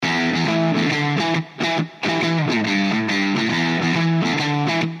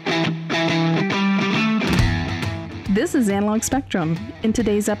is Analog Spectrum. In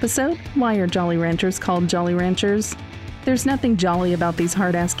today's episode, why are Jolly Ranchers called Jolly Ranchers? There's nothing jolly about these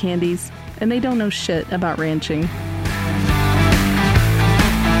hard-ass candies, and they don't know shit about ranching.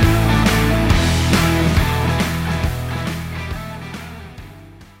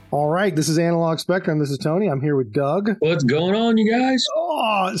 All right, this is Analog Spectrum. This is Tony. I'm here with Doug. What's going on, you guys?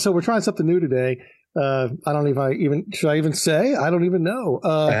 Oh, so we're trying something new today. I don't know if I even should I even say? I don't even know.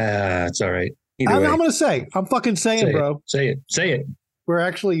 It's all right. I'm going to say. I'm fucking saying, say bro. Say it. We're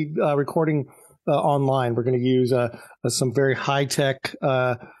actually recording online. We're going to use some very high-tech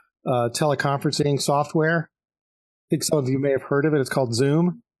teleconferencing software. I think some of you may have heard of it. It's called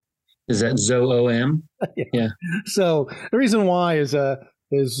Zoom. Is that ZOOM? Yeah. So the reason why is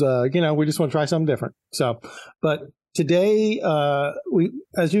we just want to try something different. So, but today, I'm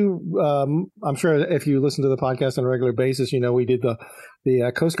sure if you listen to the podcast on a regular basis, we did the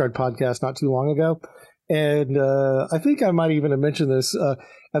Coast Guard podcast not too long ago. And I think I might even have mentioned this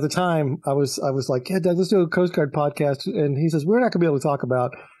at the time. I was like, yeah, Doug, let's do a Coast Guard podcast. And he says, we're not going to be able to talk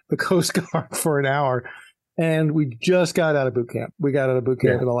about the Coast Guard for an hour. And we just got out of boot camp. We got out of boot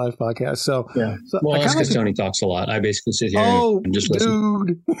camp in the last podcast. So, yeah. Well, that's because Tony talks a lot. I basically sit here and just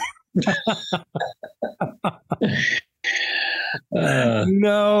listen.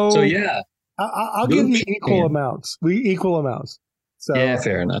 No. So, yeah. I'll give you equal amounts. Equal amounts. So, yeah,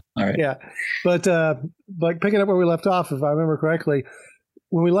 fair enough. All right. Yeah. But picking up where we left off, if I remember correctly,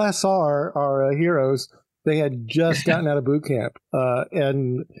 when we last saw our heroes, they had just gotten out of boot camp.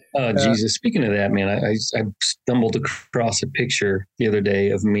 Jesus. Speaking of that, man, I stumbled across a picture the other day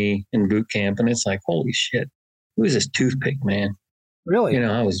of me in boot camp, and it's like, holy shit. Who is this toothpick, man? Really?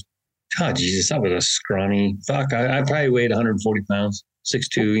 I was a scrawny fuck. I probably weighed 140 pounds,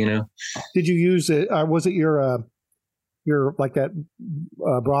 6'2", Did you use it? Was it your like that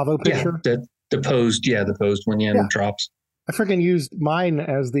Bravo picture? Yeah, the posed one, the drops. I freaking used mine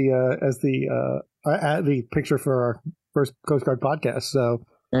as the picture for our first Coast Guard podcast. So,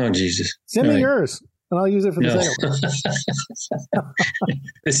 oh Jesus, send me yours, and I'll use it for the second one.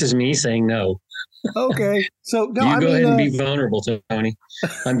 This is me saying no. Okay, so no, go ahead and be vulnerable, Tony.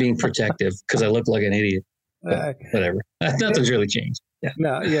 I'm being protective because I look like an idiot. Whatever, nothing's really changed. Yeah.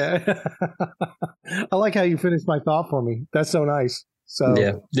 No, yeah. I like how you finished my thought for me. That's so nice. So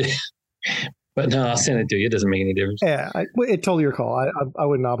yeah. But no, I'll send it to you. It doesn't make any difference. Yeah, it's totally your call. I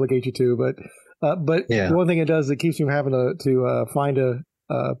wouldn't obligate you to, but yeah. One thing it does, it keeps you from having to find a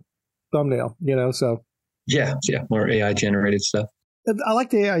thumbnail. So yeah, more AI generated stuff. I like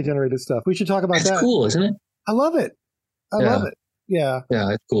the AI generated stuff. We should talk about that. It's cool, isn't it? I love it. I love it. Yeah.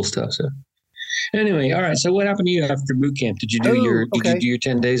 Yeah, it's cool stuff. So anyway, all right. So what happened to you after boot camp? Did you do you do your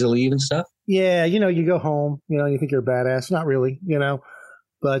 10 days of leave and stuff? Yeah, you go home. You think you're a badass. Not really.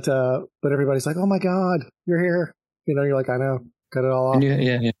 But everybody's like, oh my God, you're here. You're like, I know, cut it all off.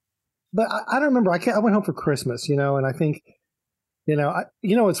 Yeah. But I don't remember. I went home for Christmas, and I think,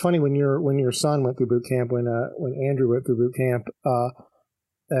 it's funny when your son went through boot camp, when Andrew went through boot camp,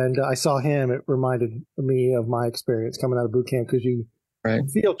 and I saw him, it reminded me of my experience coming out of boot camp because you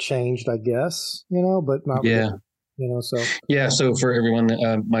feel changed, I guess, but not really. So yeah. So for everyone,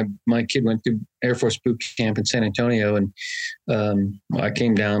 my kid went through Air Force boot camp in San Antonio, and I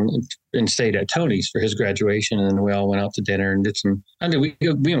came down and stayed at Tony's for his graduation, and then we all went out to dinner and did some. We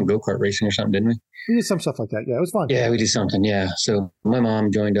went go-kart racing or something, didn't we? We did some stuff like that. Yeah, it was fun. Yeah, we did something. Yeah. So my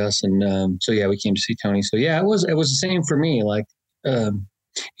mom joined us, and we came to see Tony. So yeah, it was the same for me. Like,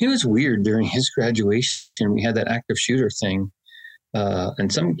 it was weird during his graduation. We had that active shooter thing,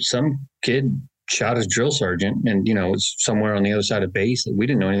 and some kid shot his drill sergeant, and it was somewhere on the other side of base. We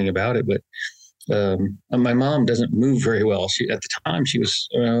didn't know anything about it, but my mom doesn't move very well. At the time she was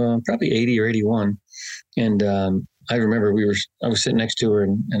probably 80 or 81, and I remember I was sitting next to her,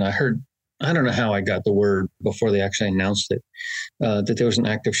 and I heard, I don't know how I got the word before they actually announced it, that there was an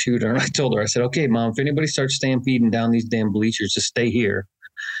active shooter. And I told her, I said, okay, Mom, if anybody starts stampeding down these damn bleachers, just stay here.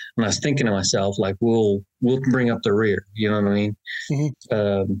 And I was thinking to myself, like, we'll bring up the rear. You know what I mean?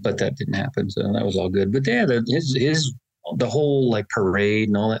 Mm-hmm. But that didn't happen. So that was all good. But yeah, the whole like parade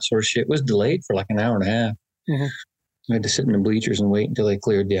and all that sort of shit was delayed for like an hour and a half. Mm-hmm. I had to sit in the bleachers and wait until they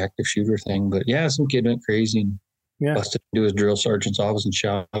cleared the active shooter thing. But yeah, some kid went crazy and busted into his drill sergeant's office and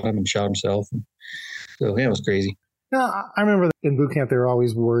shot him and shot himself. And so yeah, it was crazy. No, I remember in boot camp, they were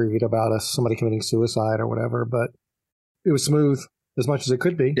always worried about somebody committing suicide or whatever, but it was smooth as much as it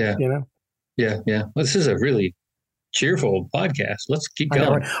could be. Yeah. Yeah. Well, this is a really cheerful podcast. Let's keep going.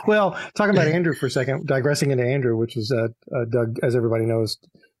 Know, right? Well, talking about Andrew for a second, digressing into Andrew, which is Doug, as everybody knows,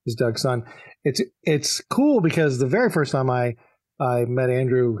 is Doug's son. It's cool because the very first time I met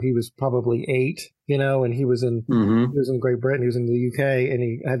Andrew, he was probably 8. and he was in Great Britain, he was in the UK, and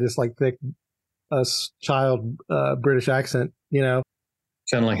he had this like thick child British accent, Kind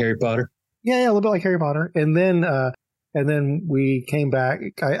of like Harry Potter. Yeah, a little bit like Harry Potter. And then we came back.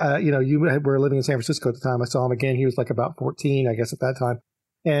 You were living in San Francisco at the time. I saw him again. He was like about 14, I guess, at that time,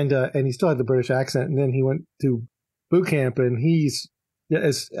 and he still had the British accent. And then he went to boot camp, and he's,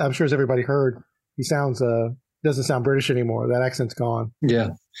 as I'm sure as everybody heard, he doesn't sound British anymore. That accent's gone. Yeah,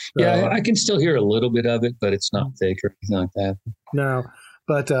 so, I can still hear a little bit of it, but it's not thick or anything like that. No.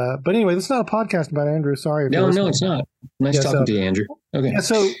 But anyway, this is not a podcast about Andrew. Sorry. No, it's not. Nice talking to you, Andrew. Okay. Yeah.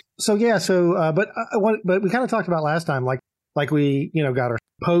 But we kind of talked about last time, like we, got our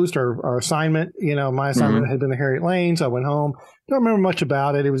post or our assignment. My assignment had been the Harriet Lane, so I went home. Don't remember much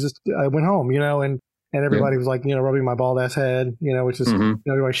about it. It was just I went home, and everybody was like, rubbing my bald ass head, which is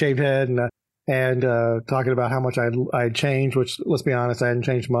my shaved head, and talking about how much I had changed. Which, let's be honest, I hadn't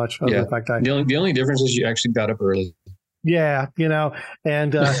changed much. The fact the only difference is you actually got up early. Yeah,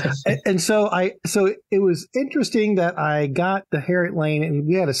 and so it was interesting that I got the Harriet Lane, and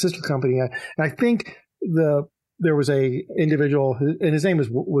we had a sister company, and I think there was a individual, and his name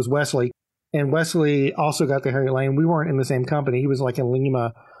was Wesley, and Wesley also got the Harriet Lane. We weren't in the same company. He was like in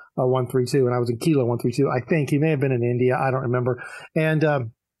Lima 132, and I was in Kilo 132. I think he may have been in India. I don't remember. And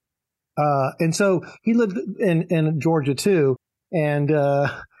so he lived in Georgia too, and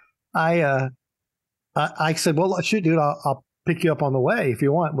I said, well, shoot, dude, I'll pick you up on the way if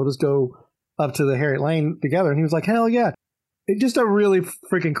you want. We'll just go up to the Harriet Lane together. And he was like, hell yeah. Just a really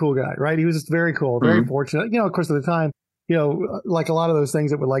freaking cool guy, right? He was just very cool, very fortunate. Of course, at the time, like a lot of those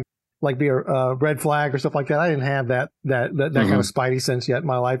things that would like be a red flag or stuff like that. I didn't have that kind of spidey sense yet in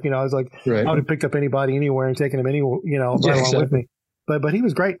my life. I was like, I would have picked up anybody anywhere and taken him anywhere, right along with me. But he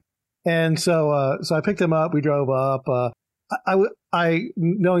was great. And so I picked him up. We drove up. I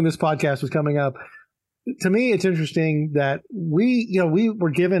knowing this podcast was coming up, to me, it's interesting that we were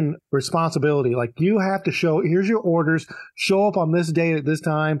given responsibility. Like, you have to here's your orders, show up on this date at this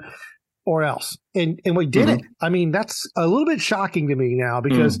time or else. And we did it. I mean, that's a little bit shocking to me now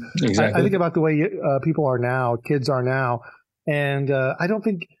because I think about the way people are now, kids are now. And I don't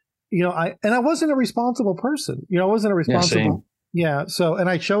think, I wasn't a responsible person. I wasn't a responsible. Yeah. So, and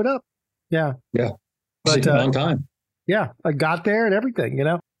I showed up. Yeah. Yeah. But on time. Yeah. I got there and everything,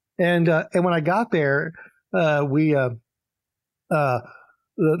 And when I got there, the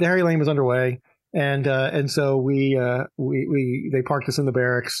Harriet Lane was underway, and so they parked us in the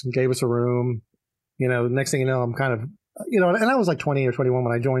barracks and gave us a room. The next thing you know, I'm kind of and I was like 20 or 21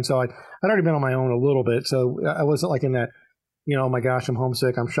 when I joined, so I'd already been on my own a little bit, so I wasn't like in that oh my gosh, I'm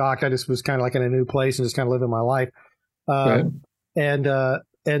homesick, I'm shocked. I just was kind of like in a new place and just kind of living my life. Right.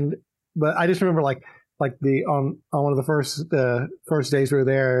 But I just remember like on one of the first days we were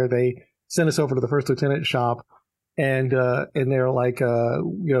there, they sent us over to the first lieutenant shop, and they're like,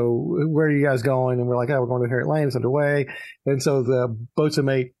 where are you guys going? And we're like, we're going to Harriet Lane. It's underway. And so the boatswain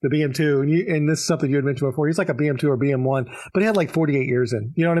mate, the BM2, and this is something you had mentioned before. He's like a BM2 or BM1, but he had like 48 years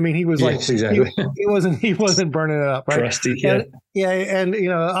in. You know what I mean? He was exactly. he wasn't burning it up, right? Trusty, yeah. And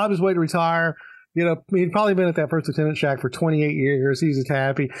I was waiting to retire. He'd probably been at that first lieutenant shack for 28 years. He's just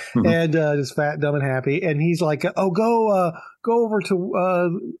happy and just fat, dumb, and happy. And he's like, go over to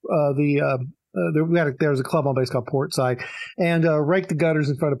there was a club on base called Portside, and rake the gutters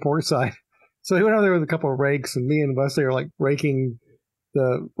in front of Portside. So he went over there with a couple of rakes, and me and Wesley are like raking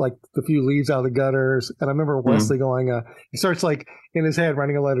the few leaves out of the gutters. And I remember Wesley going, he starts like in his head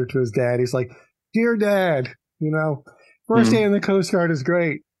writing a letter to his dad. He's like, "Dear Dad, first day in the Coast Guard is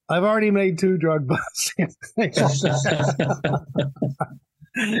great. I've already made 2 drug busts." And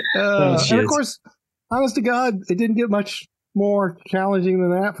of course, honest to God, it didn't get much more challenging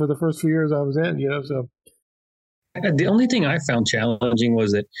than that for the first few years I was in, so. The only thing I found challenging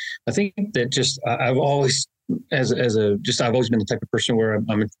was that I think that just I've always, I've always been the type of person where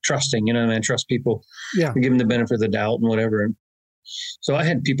I'm trusting, I trust people, give them the benefit of the doubt and whatever. So I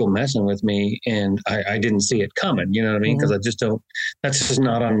had people messing with me, and I didn't see it coming. You know what I mean? Because I just don't. That's just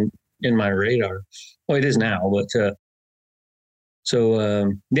not in my radar. Well, it is now, but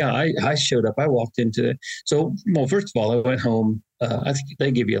I showed up. I walked into it. So, first of all, I went home. I think they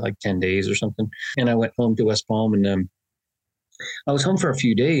give you like 10 days or something, and I went home to West Palm, and I was home for a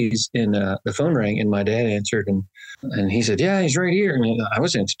few days, and the phone rang, and my dad answered, and he said, "Yeah, he's right here." And I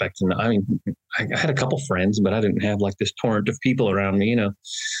wasn't expecting. I mean, I had a couple friends, but I didn't have like this torrent of people around me.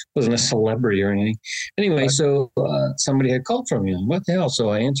 Wasn't a celebrity or anything. Anyway, so somebody had called from me. What the hell? So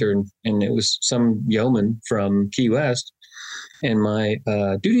I answered, and it was some yeoman from Key West. And my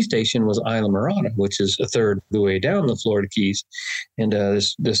duty station was Isla Mirada, which is a third of the way down the Florida Keys. And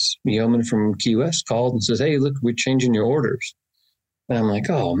this yeoman from Key West called and says, "Hey, look, we're changing your orders." And I'm like,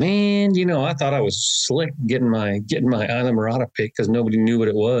 "Oh man, I thought I was slick getting my Isla Mirada pick because nobody knew what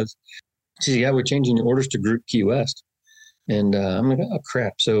it was." She said, "Yeah, we're changing your orders to Group Key West." And I'm like, "Oh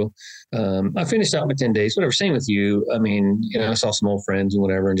crap!" So I finished out my 10 days. Whatever. Same with you. I mean, I saw some old friends and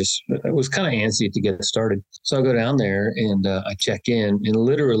whatever, and just it was kind of antsy to get started. So I go down there and I check in, and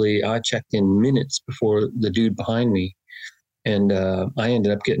literally I checked in minutes before the dude behind me. And I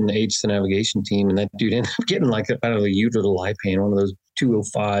ended up getting the Aids to Navigation team, and that dude ended up getting like, I don't know, Uta to Lipan, one of those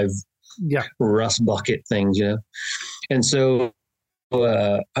 205 rust bucket things, And so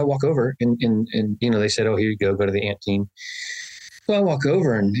I walk over and they said, "Oh, here you go to the AMP team." So I walk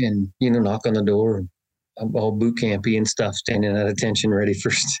over and knock on the door, and I'm all boot campy and stuff, standing at attention, ready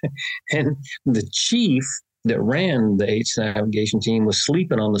for. And the chief that ran the Aids to Navigation team was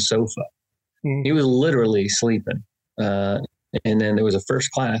sleeping on the sofa. Mm-hmm. He was literally sleeping. And then there was a first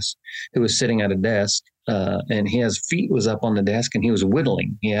class who was sitting at a desk, and his feet was up on the desk, and he was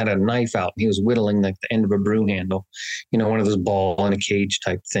whittling. He had a knife out, and he was whittling like the end of a broom handle, one of those ball in a cage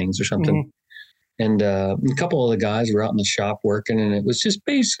type things or something. Mm-hmm. And a couple of the guys were out in the shop working, and it was just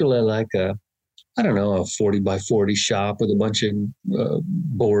basically like a 40 by 40 shop with a bunch of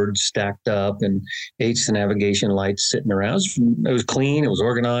boards stacked up and Aids to Navigation lights sitting around. It was clean. It was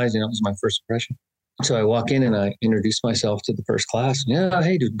organized. It was my first impression. So I walk in and I introduce myself to the first class. Yeah,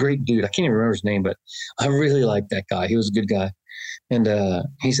 hey, great dude. I can't even remember his name, but I really liked that guy. He was a good guy. And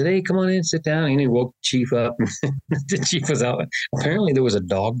he said, "Hey, come on in, sit down." And he woke the chief up. The chief was out. Apparently there was a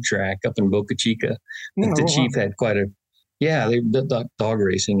dog track up in Boca Chica. The chief had the dog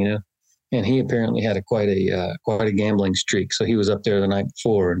racing, And he apparently had quite a gambling streak. So he was up there the night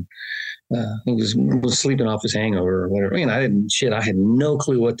before, and he was sleeping off his hangover or whatever. I had no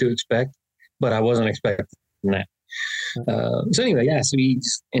clue what to expect. But I wasn't expecting that. So anyway, so he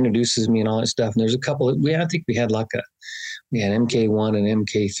introduces me and all that stuff. And there's a couple. I think we had we had MK1 and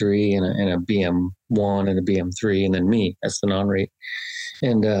MK3 and a BM1 and a BM3, and then me. That's the non-rate.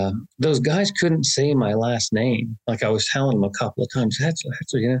 And those guys couldn't say my last name. Like I was telling them a couple of times. That's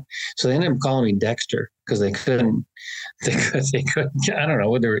So they ended up calling me Dexter because they couldn't. They couldn't. I don't know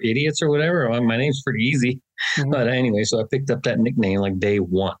whether they were idiots or whatever. My name's pretty easy. Mm-hmm. But anyway, so I picked up that nickname like day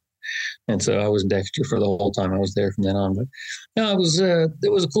one. And so I was Dexter for the whole time I was there from then on. But no, it was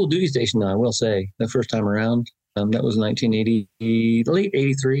a cool duty station, though, I will say, the first time around. That was 1980, late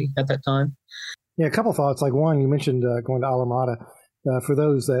 83 at that time. Yeah, a couple thoughts. Like one, you mentioned going to Isla Mirada. For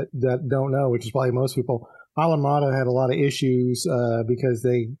those that don't know, which is probably most people, Isla Mirada had a lot of issues because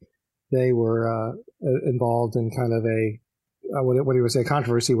they were involved in kind of what do you say,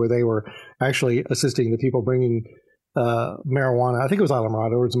 controversy where they were actually assisting the people bringing marijuana. I think it was Isla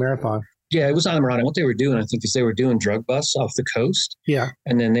Mirada, or it was Marathon. Yeah, it was Isla Mirada. What they were doing, I think, is they were doing drug busts off the coast. Yeah,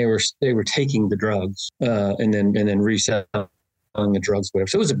 and then they were taking the drugs and then reselling the drugs, whatever.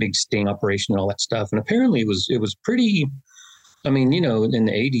 So it was a big sting operation and all that stuff. And apparently, it was pretty. I mean, in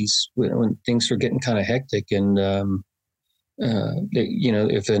the 80s when things were getting kind of hectic, and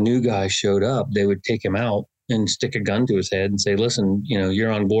if a new guy showed up, they would take him out and stick a gun to his head and say, "Listen,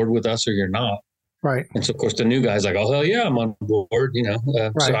 you're on board with us or you're not." Right. And so, of course, the new guy's like, "Oh, hell yeah, I'm on board,"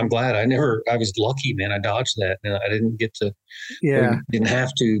 Right. So I'm glad I was lucky, man. I dodged that. I didn't get to, didn't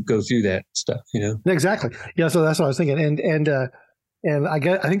have to go through that stuff, Exactly. Yeah. So that's what I was thinking. And I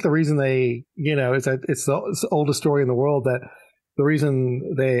think the reason they, it's the oldest story in the world that the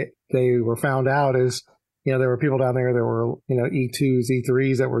reason they were found out is, there were people down there that were, E2s,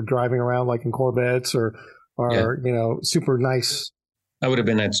 E3s that were driving around like in Corvettes or super nice. I would have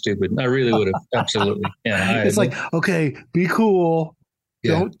been that stupid. I really would have. Absolutely. Yeah. It's like, okay, be cool.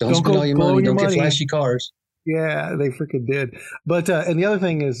 Yeah, don't spend all your money. Don't get flashy cars. Yeah, they freaking did. But and the other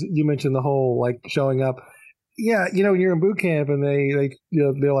thing is, you mentioned the whole like showing up. Yeah, when you're in boot camp and they're like, you're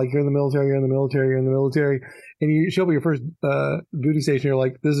in the military, you're in the military, you're in the military, and you show up at your first duty station, you're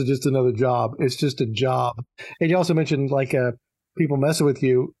like, this is just another job. It's just a job. And you also mentioned like people messing with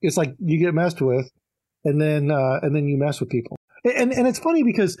you. It's like you get messed with, and then you mess with people. And it's funny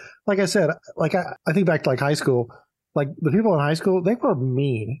because, like I said, like I think back to like high school, like the people in high school, they were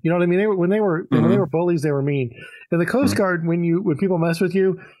mean. You know what I mean? When they were bullies, they were mean. And the Coast Guard, when people mess with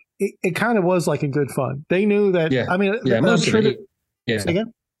you, it kind of was like in good fun. They knew that. Yeah. I mean, most of it. Say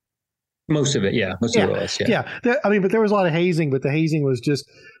again? Most of it, yeah. Most of it was, yeah. Yeah. I mean, but there was a lot of hazing, but the hazing was just,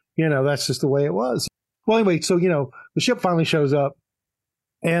 that's just the way it was. Well, anyway, so the ship finally shows up,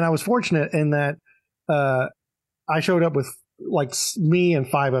 and I was fortunate in that I showed up with like me and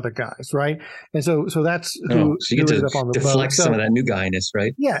 5 other guys, right? And so that's so you get ended up on the boat. Flex some of that new guyness,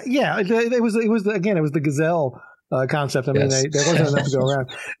 right? Yeah. It was the Gazelle concept. I mean, Yes. there wasn't enough to go around.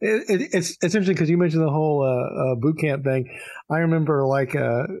 It's interesting because you mentioned the whole boot camp thing. I remember like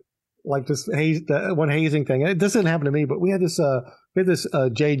this one hazing thing. This didn't happen to me, but we had this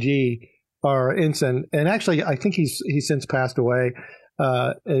JG, our ensign, and actually I think he's since passed away.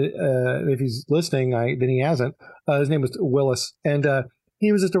 If he's listening, then he hasn't. His name was Willis, and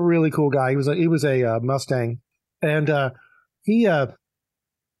he was just a really cool guy. He was a Mustang, and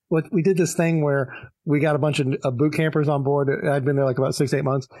we did this thing where we got a bunch of boot campers on board. I'd been there like about 6-8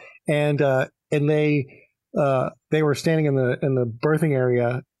 months, and they were standing in the berthing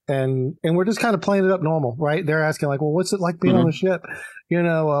area. And we're just kind of playing it up normal, right? They're asking like, well, what's it like being on the ship? We're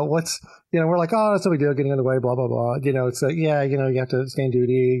like, oh, that's no big deal getting underway, blah, blah, blah. It's yeah, you have to stay in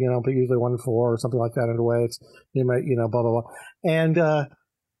duty, but usually 1 in 4 or something like that underway. It's, blah, blah, blah. And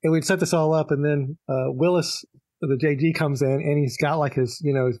we'd set this all up. And then Willis, the JG, comes in and he's got like his,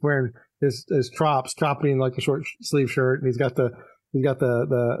 he's wearing his trop being like a short sleeve shirt. And he's got the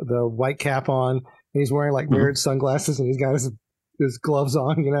white cap on. And he's wearing like mirrored sunglasses and he's got his gloves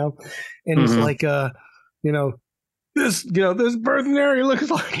on, and he's like, this berthing area looks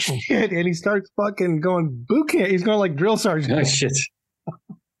like shit. And he starts fucking going boot camp. He's going like drill sergeant. Oh, shit.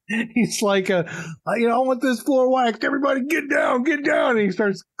 He's like, I want this floor waxed. Everybody get down. And he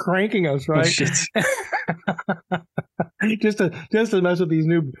starts cranking us, right? Oh, shit. just to mess with these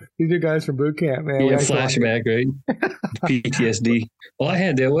new guys from boot camp, man. Yeah, flashback, right? PTSD. Well, I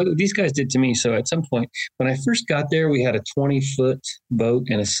had that. What these guys did to me. So at some point, when I first got there, we had a 20-foot boat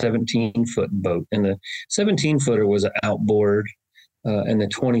and a 17-foot boat, and the 17-footer was an outboard, and the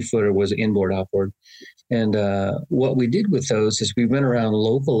 20-footer was inboard outboard. And what we did with those is we went around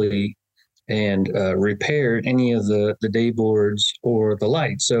locally and repaired any of the day boards or the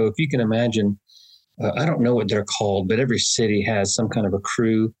lights. So if you can imagine. I don't know what they're called, but every city has some kind of a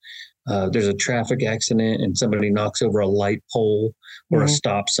crew. There's a traffic accident and somebody knocks over a light pole or a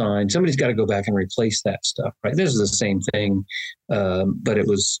stop sign. Somebody's got to go back and replace that stuff, right? This is the same thing, but it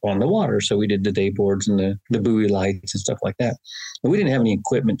was on the water. So we did the day boards and the buoy lights and stuff like that. And we didn't have any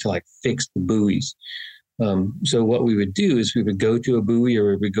equipment to like fix the buoys. So what we would do is we would go to a buoy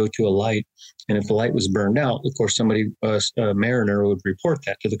or we would go to a light. And if the light was burned out, of course, a mariner would report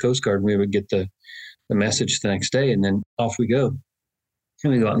that to the Coast Guard and we would get the message the next day, and then off we go.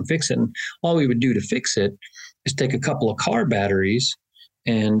 And we go out and fix it. And all we would do to fix it is take a couple of car batteries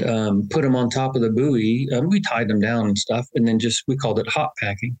and put them on top of the buoy. We tied them down and stuff, and then we called it hot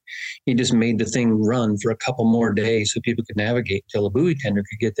packing. He just made the thing run for a couple more days so people could navigate until a buoy tender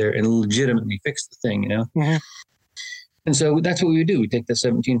could get there and legitimately fix the thing, Mm-hmm. And so that's what we would do. We'd take the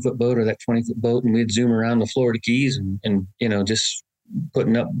 17-foot boat or that 20-foot boat, and we'd zoom around the Florida Keys and just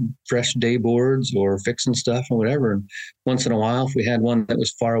putting up fresh day boards or fixing stuff and whatever. And once in a while, if we had one that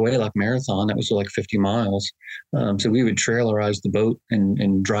was far away, like Marathon, that was like 50 miles. So we would trailerize the boat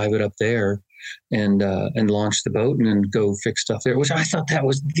and drive it up there and launch the boat and then go fix stuff there, which I thought that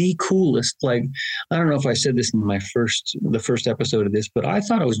was the coolest. Like, I don't know if I said this in the first episode of this, but I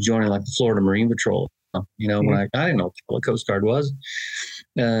thought I was joining like the Florida Marine Patrol. When I didn't know what the Coast Guard was.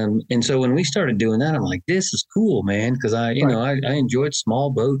 And so when we started doing that, I'm like, this is cool, man. Cause I enjoyed small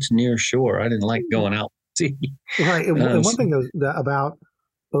boats near shore. I didn't like going out to sea. Right. And one thing about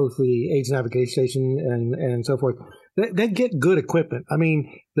both the AIDS navigation station and so forth, they get good equipment. I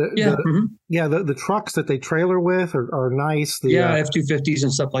mean, the trucks that they trailer with are nice. F-250s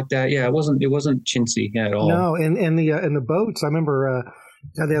and stuff like that. Yeah. It wasn't chintzy at all. No. And the boats, I remember,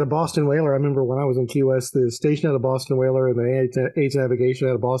 they had a Boston whaler. I remember when I was in Key West, the station had a Boston whaler and the AIDS navigation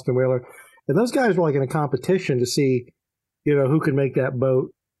had a Boston whaler. And those guys were like in a competition to see, who could make that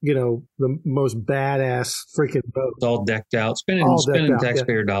boat, the most badass freaking boat. It's all decked out, spending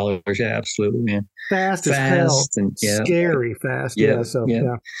taxpayer dollars. Yeah, absolutely, man. Fast as hell. And scary fast. Yeah. So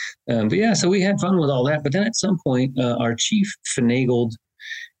we had fun with all that. But then at some point, our chief finagled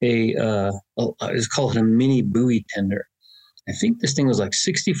it's called a mini buoy tender. I think this thing was like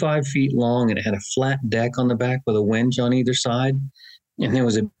 65 feet long and it had a flat deck on the back with a winch on either side. And there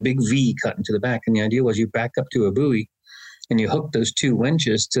was a big V cut into the back. And the idea was you back up to a buoy and you hook those two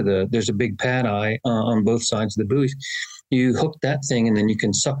winches there's a big pad eye on both sides of the buoys. You hook that thing and then you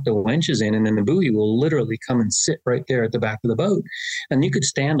can suck the winches in and then the buoy will literally come and sit right there at the back of the boat. And you could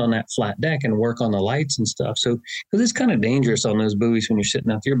stand on that flat deck and work on the lights and stuff. So, because it's kind of dangerous on those buoys when you're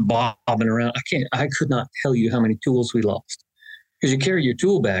sitting out there bobbing around. I could not tell you how many tools we lost. Because you carry your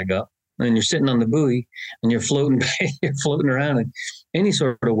tool bag up, and you're sitting on the buoy and you're floating, you're floating around, and any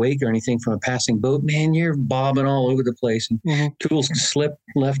sort of wake or anything from a passing boat, man, you're bobbing all over the place, and tools slip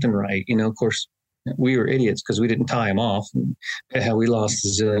left and right. You know, of course, we were idiots because we didn't tie them off. And we lost a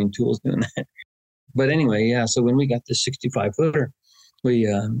zillion tools doing that. But anyway, yeah. So when we got the 65 footer, we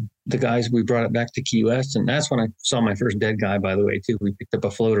brought it back to Key West, and that's when I saw my first dead guy. By the way, too, we picked up a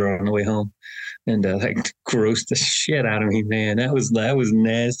floater on the way home, and that grossed the shit out of me, man. That was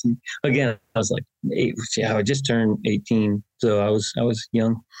nasty. Again, I was like 8. Yeah, I just turned 18, so I was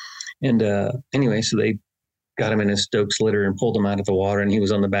young. And anyway, so they got him in his Stokes litter and pulled him out of the water, and he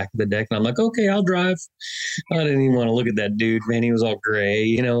was on the back of the deck. And I'm like, okay, I'll drive. I didn't even want to look at that dude, man. He was all gray,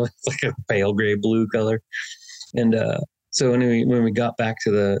 you know, it's like a pale gray blue color. And so when we got back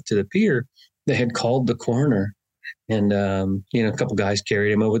to the pier, they had called the coroner, and a couple guys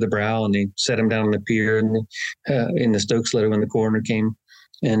carried him over the brow, and they set him down on the pier and in the Stokes litter when the coroner came.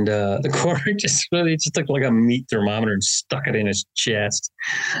 And the coroner just took like a meat thermometer and stuck it in his chest,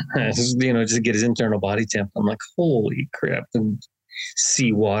 just to get his internal body temp. I'm like, holy crap. And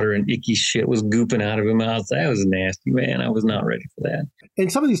seawater and icky shit was gooping out of his mouth. That was nasty, man. I was not ready for that.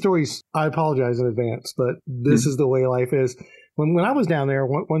 And some of these stories, I apologize in advance, but this is the way life is. When I was down there,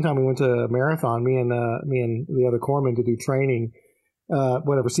 one time we went to a marathon, me and the other corpsman to do training,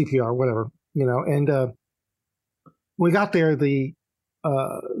 whatever, CPR, whatever, and we got there,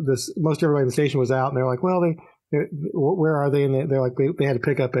 most everybody in the station was out, and they're like, well, where are they? And they're like, they had to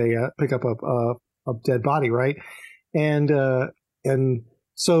pick up a dead body, right? And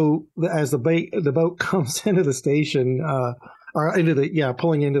so as the boat comes into the station, or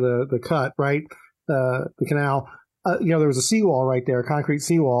pulling into the cut, right, the canal, there was a seawall right there, a concrete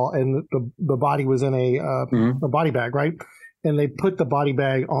seawall, and the body was in a body bag, right? And they put the body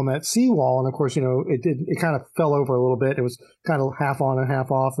bag on that seawall, and of course, it kind of fell over a little bit. It was kind of half on and half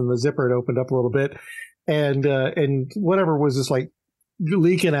off, and the zipper had opened up a little bit, and whatever was just like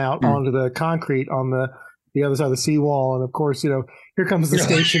leaking out onto the concrete on the other side of the seawall. And of course, here comes the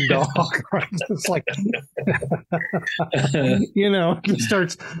station dog, right? It's like,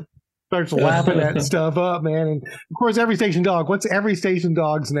 starts lapping that stuff up, man. And of course, what's every station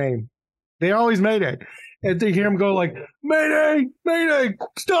dog's name? They always Mayday. And they hear him go like, Mayday, Mayday,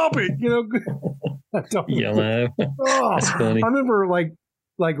 stop it, Yeah, that's funny. I remember like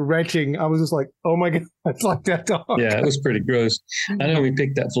retching. I was just like, oh my God, it's like that dog. Yeah, it was pretty gross. I know we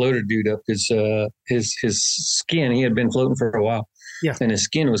picked that floater dude up because his skin, he had been floating for a while. Yeah. And his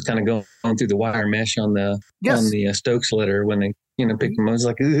skin was kind of going through the wire mesh on the Stokes litter when they picked him. I was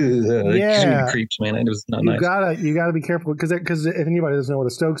like, creeps, man. It was not nice. You gotta be careful because if anybody doesn't know what a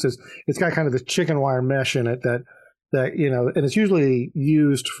Stokes is, it's got kind of this chicken wire mesh in it that and it's usually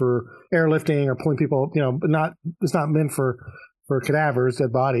used for airlifting or pulling people, but it's not meant for cadavers,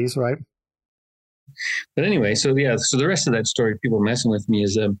 dead bodies, right? But anyway, so the rest of that story, people messing with me,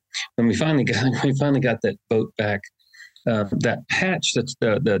 is when we finally got that boat back. That hatch, that's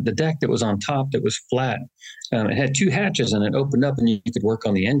the deck that was on top that was flat. It had 2 hatches, and it opened up, and you could work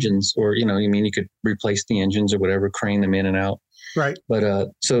on the engines, or you could replace the engines or whatever, crane them in and out. Right. But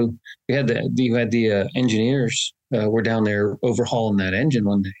so you had the engineers were down there overhauling that engine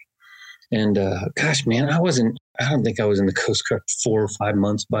one day, and gosh, man, I don't think I was in the Coast Guard 4 or 5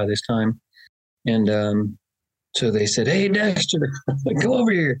 months by this time, and so they said, hey, Dexter, go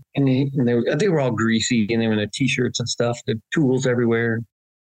over here. And they were all greasy, and they were in their T-shirts and stuff, the tools everywhere.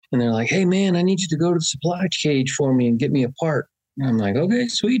 And they're like, hey, man, I need you to go to the supply cage for me and get me a part. And I'm like, okay,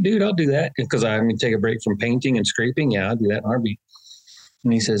 sweet, dude, I'll do that. Because I'm going to take a break from painting and scraping. Yeah, I'll do that in a heartbeat.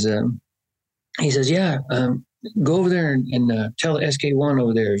 And he says, yeah, go over there and tell SK1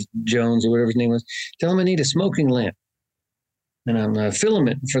 over there, Jones or whatever his name was, tell him I need a smoking lamp. And I'm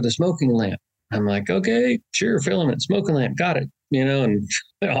filament for the smoking lamp. I'm like, okay, sure, filament, smoking lamp, got it. And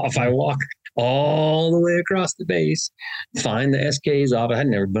off I walk all the way across the base, find the SKs off. I had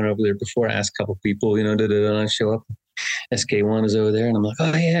never been over there before. I asked a couple people, and I show up. SK1 is over there, and I'm like,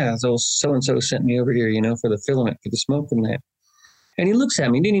 oh, yeah, so-and-so sent me over here, for the filament, for the smoking lamp. And he looks at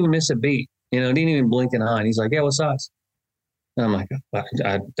me, didn't even miss a beat, didn't even blink an eye. And he's like, yeah, what size? And I'm like,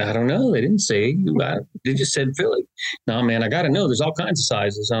 I don't know. They didn't say. They just said Philly. No, man, I got to know. There's all kinds of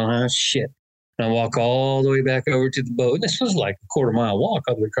sizes. Oh, shit. And I walk all the way back over to the boat. This was like a 1/4 mile walk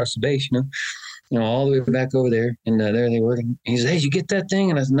all the way across the base, all the way back over there. And there they were. And he said, hey, you get that thing?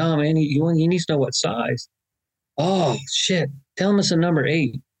 And I said, no, man, he needs to know what size. Oh, shit. Tell him it's a number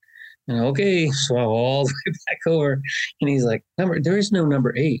 8. And okay, so I all the way back over. And he's like, there is no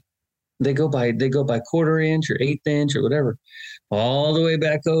number 8. They go by 1/4 inch or 1/8 inch or whatever. All the way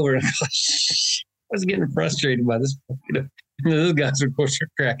back over. I was getting frustrated by this point. Those guys, of course, are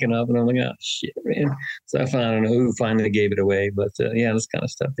cracking up, and I'm like, oh shit, man. So I don't know who finally gave it away, but yeah, this kind of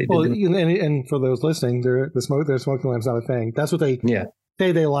stuff they did. Well, and for those listening, their smoking lamp's not a thing. That's what they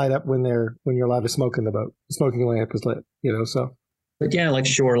light up when you're allowed to smoke in the boat. The smoking lamp is lit, so. But yeah, like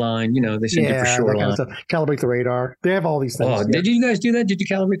shoreline, they send you for shoreline. That kind of stuff. Calibrate the radar. They have all these things. Oh, did you guys do that? Did you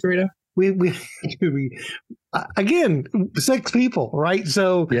calibrate the radar? We again, 6 people, right?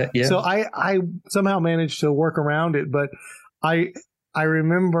 So yeah. So I somehow managed to work around it, but I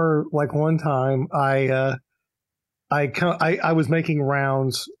remember like one time I was making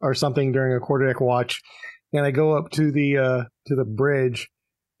rounds or something during a quarterdeck watch, and I go up to the bridge,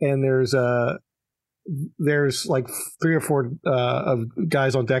 and there's like 3 or 4 of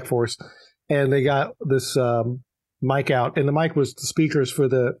guys on deck force, and they got this mic out, and the mic was the speakers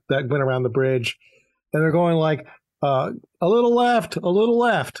that went around the bridge, and they're going like a little left,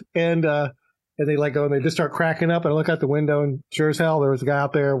 and they let go, and they just start cracking up, and I look out the window, and sure as hell there was a guy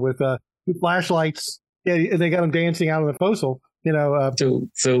out there with flashlights, and they got him dancing out on the forecastle.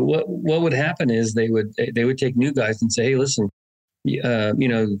 So what would happen is they would take new guys and say, hey, listen,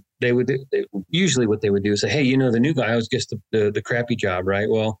 they would usually what they would do is say, hey, the new guy always gets the crappy job, right?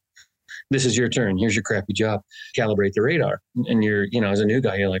 Well, this is your turn. Here's your crappy job. Calibrate the radar. And you're, as a new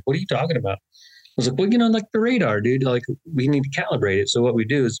guy, you're like, what are you talking about? I was like, well, like the radar, dude, like we need to calibrate it. So what we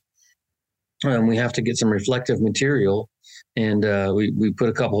do is we have to get some reflective material, and we put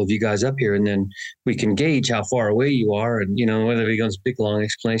a couple of you guys up here, and then we can gauge how far away you are. And, whether it becomes a big, long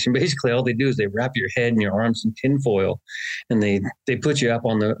explanation, basically all they do is they wrap your head and your arms in tinfoil, and they put you up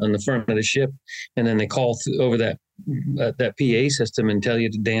on the front of the ship, and then they call over that PA system and tell you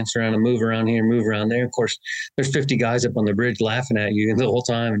to dance around and move around here, move around there. Of course, there's 50 guys up on the bridge laughing at you the whole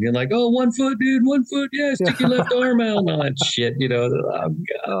time, and you're like, "Oh, 1 foot, dude, 1 foot, yeah, stick your left arm out," and all that shit.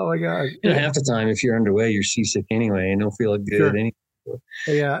 Oh my god! Half the time, if you're underway, you're seasick anyway, and don't feel good anyway.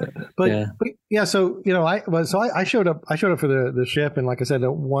 Yeah, but yeah. So I showed up. I showed up for the ship, and like I said,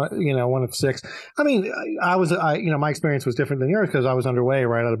 one of 6. I mean, my experience was different than yours because I was underway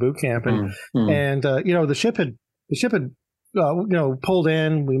right out of boot camp, and the ship had pulled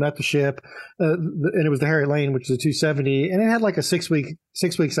in. We met the ship, and it was the Harry Lane, which is a 270, and it had like a 6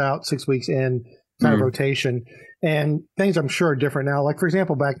 weeks out, 6 weeks in kind of rotation, and things I'm sure are different now. Like for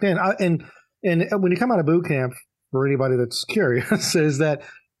example, back then, and when you come out of boot camp, for anybody that's curious, is that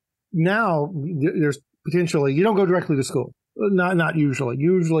now there's potentially you don't go directly to school. Not usually.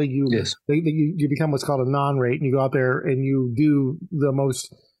 Usually you become what's called a non-rate, and you go out there and you do the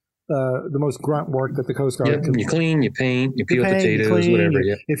most grunt work that the Coast Guard can. You clean, you paint, you peel potatoes, whatever.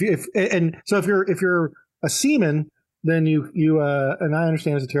 If you're a seaman, then you and I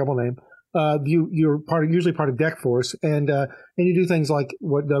understand it's a terrible name. You're usually part of deck force, and you do things like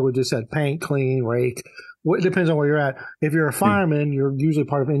what Doug would just said: paint, clean, rake. It depends on where you're at. If you're a fireman, you're usually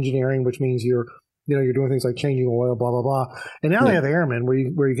part of engineering, which means you're doing things like changing oil, blah blah blah. And now they have airmen where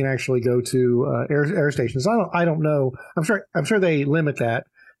you can actually go to air stations. I don't know. I'm sure they limit that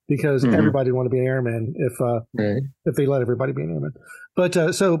because everybody would want to be an airman if they let everybody be an airman. But I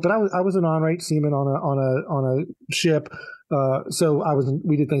was an on-rate seaman on a ship. So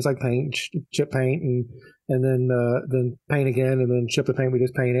we did things like paint, chip paint, and then paint again, and then chip the paint we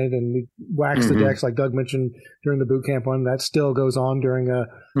just painted, and we waxed the decks like Doug mentioned during the boot camp one. That still goes on during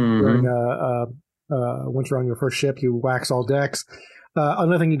once you're on your first ship, you wax all decks.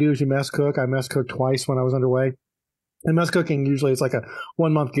 Another thing you do is you mess cook. I mess cooked twice when I was underway. And mess cooking usually it's like a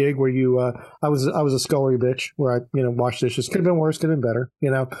 1 month gig where you I was a scullery bitch where I wash dishes. Could have been worse, could have been better.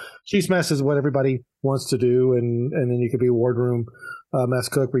 Chief's mess is what everybody wants to do, and then you could be a wardroom mess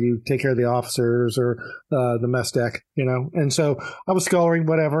cook where you take care of the officers or the mess deck. And so I was scullery,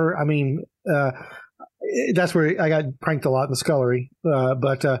 whatever. I mean, that's where I got pranked a lot in the scullery.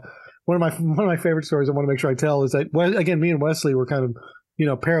 But one of my favorite stories I want to make sure I tell is that again, me and Wesley were kind of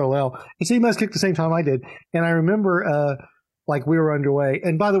parallel. And so he must kick the same time I did. And I remember, like we were underway.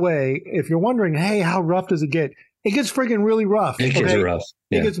 And by the way, if you're wondering, hey, how rough does it get? It gets friggin' really rough. It gets rough.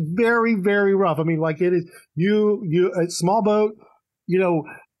 Yeah. It gets very, very rough. I mean, like it is, a small boat,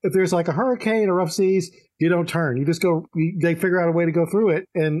 if there's like a hurricane or rough seas, you don't turn. You just go, they figure out a way to go through it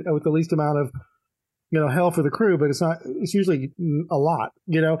and with the least amount of, hell for the crew, but it's usually a lot,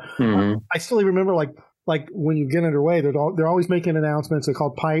 I still remember like when you get underway, they're always making announcements. They're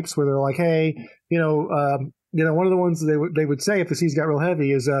called pipes, where they're like, "Hey, one of the ones they would say if the seas got real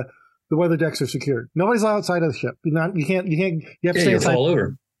heavy is the weather decks are secured. Nobody's outside of the ship. You have to stay inside. Fall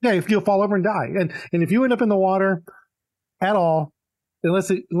over. Yeah, if you'll fall over and die, and if you end up in the water at all, unless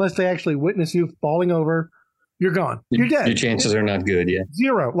they actually witness you falling over, you're gone. You're dead. Your chances are not good. Yeah.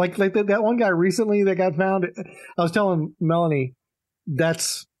 Zero. Like that one guy recently that got found. I was telling Melanie that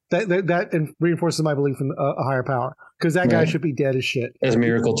reinforces my belief in a higher power, because that guy should be dead as shit. That's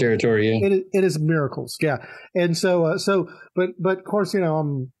miracle territory. Yeah. It is miracles. Yeah. And but of course,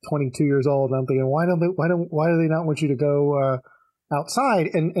 I'm 22 years old, and I'm thinking, why do they not want you to go outside?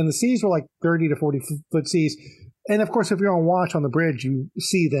 And the seas were like 30 to 40 foot seas. And of course, if you're on watch on the bridge, you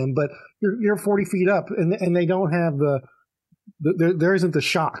see them, but you're 40 feet up, and they don't have there isn't the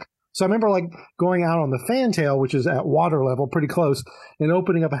shock. So I remember like going out on the fantail, which is at water level, pretty close, and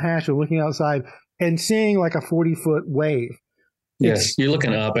opening up a hatch and looking outside and seeing like a 40-foot wave. Yes, you're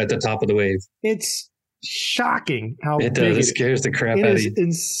looking up at the top of the wave. It's shocking how it does. It scares the crap out of you. It is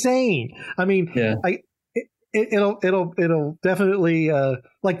insane. I mean, yeah. It'll definitely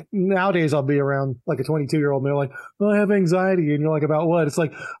like nowadays I'll be around like a 22-year-old and they're like, I have anxiety, and you're like, about what? It's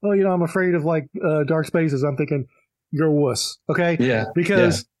like, I'm afraid of like dark spaces. I'm thinking, you're a wuss, okay? Yeah.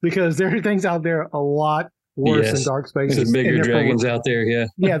 Because there are things out there a lot worse than dark spaces. There's bigger dragons out there, yeah.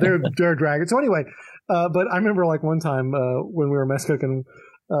 Yeah, they're dragons. So anyway, but I remember like one time when we were mess cooking,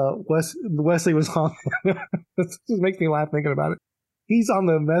 Wesley was on. This just makes me laugh thinking about it. He's on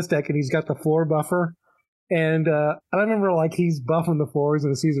the mess deck and he's got the floor buffer. And I remember like he's buffing the floors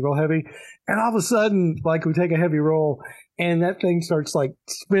and the seas are real heavy. And all of a sudden, like we take a heavy roll and that thing starts like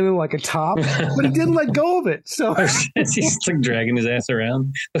spinning like a top, but he didn't let go of it. So he's like dragging his ass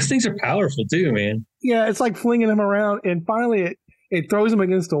around. Those things are powerful too, man. Yeah, it's like flinging him around. And finally it throws him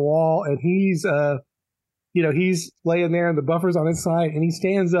against a wall, and he's he's laying there and the buffer's on his side, and he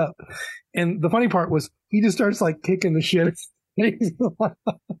stands up. And the funny part was he just starts like kicking the shit. He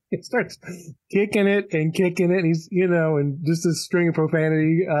starts kicking it, and he's and just a string of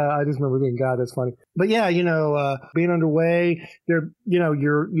profanity. I just remember thinking, God, that's funny. But yeah, being underway there,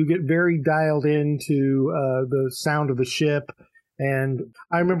 you get very dialed into the sound of the ship. And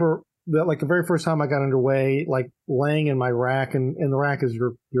I remember that like the very first time I got underway, like laying in my rack, and the rack is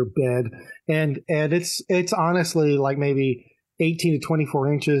your bed, and it's honestly like maybe 18 to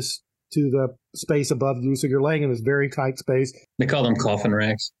 24 inches to the space above you, so you're laying in this very tight space. They call them coffin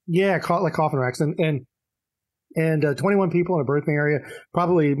racks. Yeah, like coffin racks, and 21 people in a berthing area.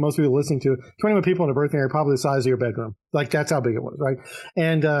 Probably most people listening to 21 people in a berthing area, probably the size of your bedroom. Like that's how big it was, right?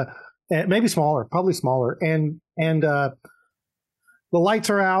 And maybe smaller, probably smaller. And the lights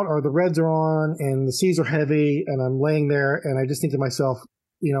are out, or the reds are on, and the seas are heavy, and I'm laying there, and I just think to myself,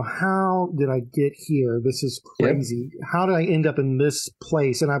 how did I get here? This is crazy. Yep. How did I end up in this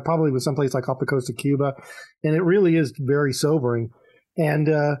place? And I probably was someplace like off the coast of Cuba, and it really is very sobering. And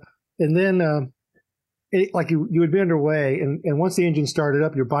then like you would be underway, and once the engine started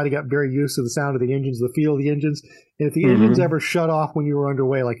up, your body got very used to the sound of the engines, the feel of the engines. And if the engines ever shut off when you were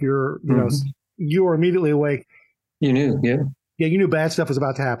underway, like you were immediately awake. You knew, yeah. Yeah, you knew bad stuff was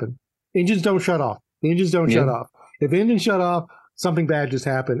about to happen. Engines don't shut off. The engines don't shut off. If the engine shut off, something bad just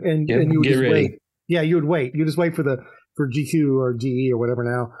happened, and you would just wait. Yeah, you would wait. You just wait for GQ or GE or whatever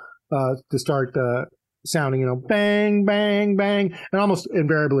now to start sounding. Bang, bang, bang, and almost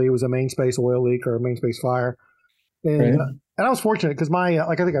invariably it was a main space oil leak or a main space fire. And I was fortunate because my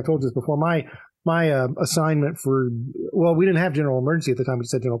like I think I told you this before. My assignment we didn't have general emergency at the time. We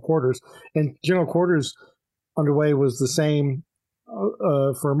just had general quarters, and general quarters underway was the same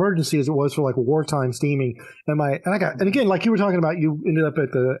for emergency as it was for like wartime steaming. And again, like you were talking about, you ended up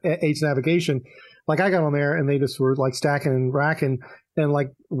at the H navigation. Like I got on there and they just were like stacking and racking, and like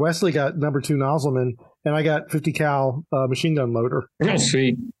Wesley got number 2 nozzleman, and I got 50 cal machine gun loader. Oh,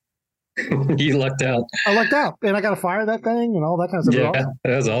 sweet. You lucked out. I lucked out, and I got to fire that thing and all that kind of stuff. Yeah,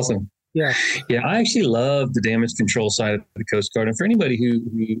 that was awesome. Yeah. Yeah, I actually love the damage control side of the Coast Guard. And for anybody who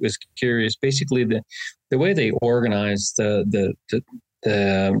is curious, basically the way they organize the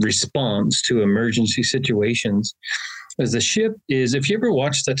response to emergency situations is the ship is, if you ever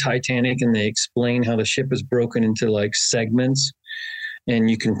watch the Titanic and they explain how the ship is broken into like segments and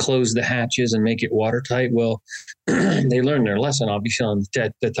you can close the hatches and make it watertight. Well, they learned their lesson, obviously, on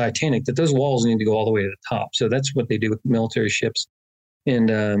the Titanic, that those walls need to go all the way to the top. So that's what they do with military ships.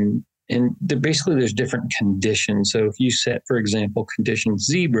 And basically there's different conditions. So if you set, for example, condition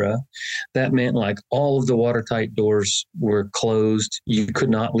zebra, that meant like all of the watertight doors were closed. You could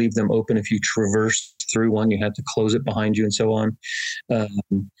not leave them open. If you traversed through one, you had to close it behind you and so on.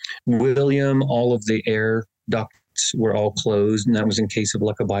 William, all of the air ducts were all closed, and that was in case of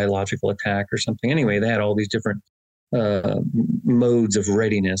like a biological attack or something. Anyway, they had all these different modes of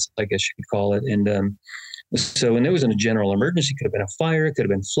readiness, I guess you could call it. And so when there was a general emergency, could have been a fire, it could have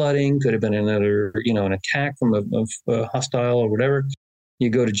been flooding, could have been another, an attack from a hostile or whatever. you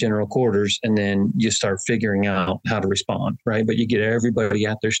go to general quarters, and then you start figuring out how to respond, right? But you get everybody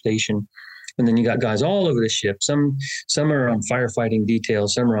at their station. And then you got guys all over the ship. Some are on firefighting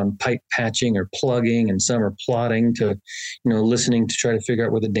details, some are on pipe patching or plugging, and some are plotting to, listening to try to figure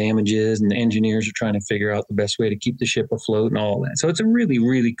out where the damage is. And the engineers are trying to figure out the best way to keep the ship afloat and all that. So it's a really,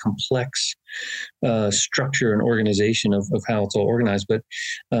 really complex structure and organization of how it's all organized. But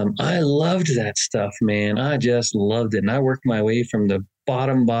I loved that stuff, man. I just loved it. And I worked my way from the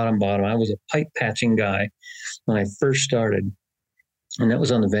bottom. I was a pipe patching guy when I first started. And that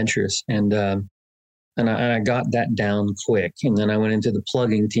was on the Venturous. And I got that down quick. And then I went into the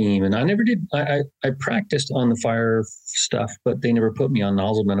plugging team. And I never did. I practiced on the fire stuff, but they never put me on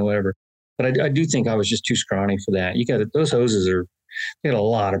nozzleman or whatever. But I do think I was just too scrawny for that. Those hoses they got a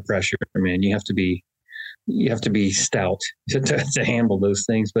lot of pressure, man. You have to be stout to handle those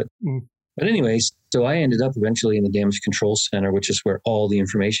things. But anyways, so I ended up eventually in the damage control center, which is where all the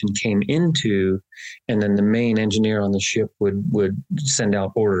information came into. And then the main engineer on the ship would send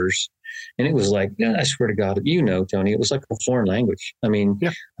out orders. And it was like, I swear to God, Tony, it was like a foreign language. I mean,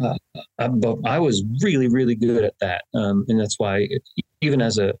 but I was really, really good at that. And that's why even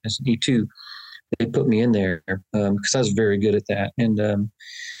as an E2, they put me in there because I was very good at that. And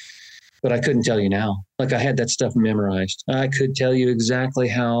but I couldn't tell you now. Like I had that stuff memorized. I could tell you exactly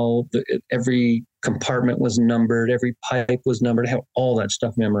how every compartment was numbered, every pipe was numbered. I had all that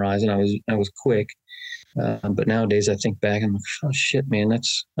stuff memorized, and I was quick. But nowadays, I think back and I'm like, oh shit, man,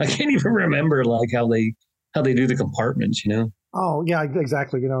 I can't even remember like how they do the compartments, Oh yeah,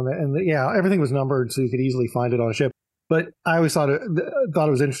 exactly. Everything was numbered, so you could easily find it on a ship. But I always thought it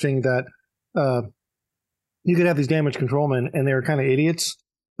was interesting that you could have these damage controlmen, and they were kind of idiots.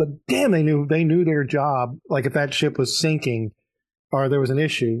 But damn, they knew their job. Like if that ship was sinking or there was an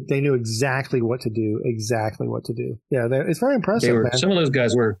issue, they knew exactly what to do. Yeah, it's very impressive. Man. Some of those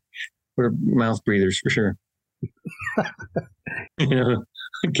guys were mouth breathers for sure.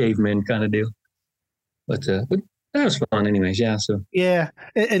 Cavemen kind of deal. But that was fun, anyways. Yeah. So yeah,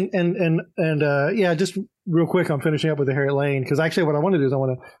 and just real quick, I'm finishing up with the Harriet Lane because actually, what I want to do is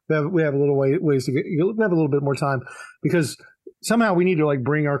we have a little ways to get. We have a little bit more time because somehow we need to like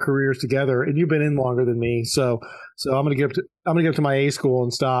bring our careers together. And you've been in longer than me, so I'm gonna get up to my A school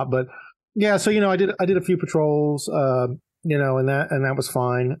and stop. But yeah, so I did a few patrols, and that was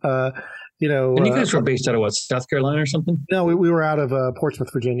fine. And you guys were based out of what, South Carolina or something? No, we were out of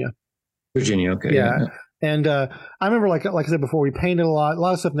Portsmouth, Virginia. Virginia, okay. Yeah. And I remember, like I said before, we painted a lot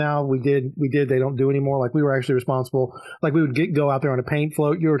of stuff. Now we did. They don't do anymore. Like we were actually responsible. Like we would go out there on a paint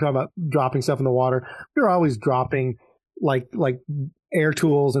float. You were talking about dropping stuff in the water. We were always dropping like air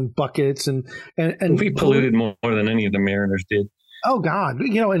tools and buckets and we polluted more than any of the mariners did. Oh God,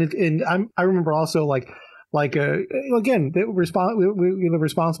 I remember also again, the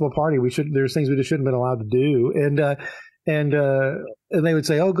responsible party. There's things we just shouldn't have been allowed to do, and they would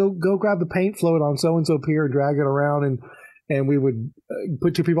say, oh, go grab the paint float on so and so pier and drag it around, and we would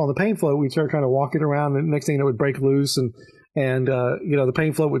put two people on the paint float. We'd start kind of walking around, and next thing it would break loose, and the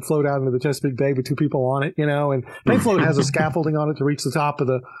paint float would float out into the Chesapeake Bay with two people on it, and paint float has a scaffolding on it to reach the top of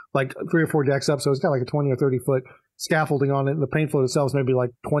the, like 3 or 4 decks up. So it's got like a 20 or 30 foot scaffolding on it. And the paint float itself is maybe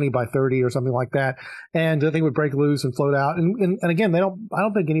like 20 by 30 or something like that. And the thing would break loose and float out. And again, I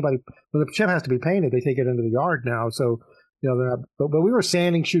don't think anybody, when the ship has to be painted, they take it into the yard now. So, they're not, but we were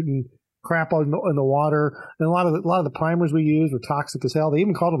sanding, shooting crap in the water. And a lot of the primers we used were toxic as hell. They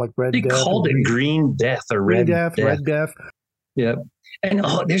even called them like red death. They called it green death or red death. Red death. Yep. And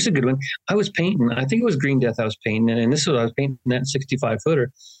there's a good one. I was painting. I think it was green death I was painting, and this was I was painting that 65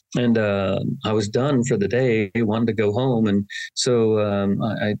 footer, and I was done for the day. Wanted to go home, and so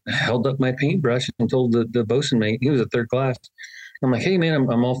I held up my paintbrush and told the bosun mate. He was a third class. I'm like, hey man,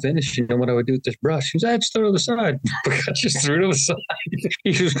 I'm all finished. You know what I would do with this brush? He was, I just throw it aside. I just threw it aside.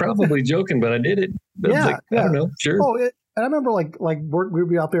 He was probably joking, but I did it. I don't know. Sure. Oh, and I remember we'd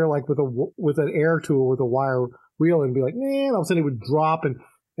be out there like with an air tool with a wire wheel and be like, man, all of a sudden it would drop and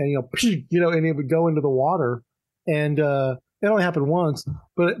and it would go into the water. And it only happened once,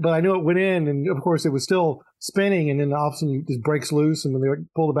 but I knew it went in, and of course it was still spinning, and then all of a sudden it just breaks loose, and when they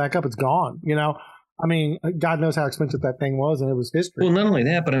pull it back up, it's gone. I mean, God knows how expensive that thing was, and it was history. Well, not only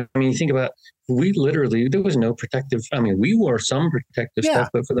that, but I mean, you think about, there was no protective. I mean, we wore some protective stuff,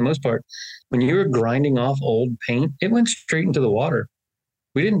 but for the most part, when you were grinding off old paint, it went straight into the water.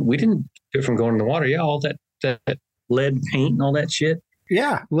 We didn't do it from going in the water. Yeah, all that lead paint and all that shit.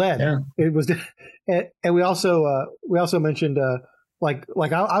 Yeah, lead. Yeah. It was, and we also mentioned I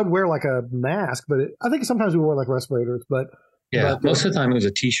would wear like a mask, but I think sometimes we wore like respirators. But most of the time it was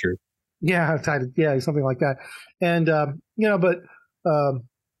a t-shirt. Yeah, something like that. And but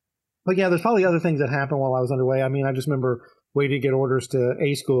But yeah, there's probably other things that happened while I was underway. I mean, I just remember waiting to get orders to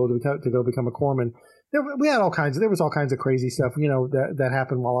A school to go become a corpsman. We had there was all kinds of crazy stuff, that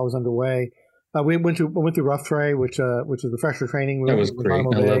happened while I was underway. We went through Rough Tray, which is refresher training. That was great.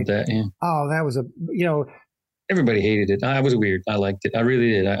 I love that. Yeah. Oh, that was everybody hated it. I was weird. I liked it. I really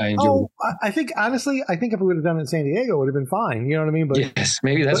did. I enjoyed it. I think honestly, if we would have done it in San Diego, it would have been fine. You know what I mean? But yes,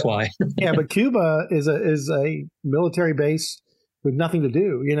 maybe that's why. Yeah, but Cuba is a military base with nothing to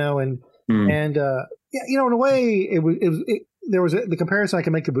do, in a way, the comparison I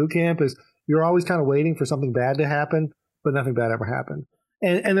can make to boot camp is you're always kind of waiting for something bad to happen, but nothing bad ever happened.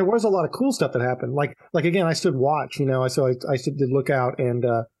 And there was a lot of cool stuff that happened. Like again, I stood watch, I did lookout and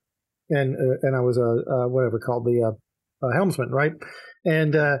I was whatever called the helmsman, right?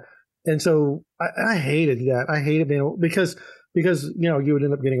 And so I hated that. I hated being because you would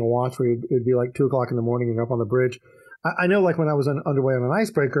end up getting a watch where it'd be like 2:00 in the morning and you're up on the bridge. I know, like when I was underway on an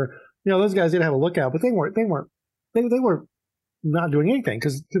icebreaker, those guys did have a lookout, but they were not doing anything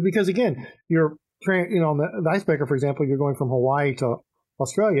because again, you're on the icebreaker, for example, you're going from Hawaii to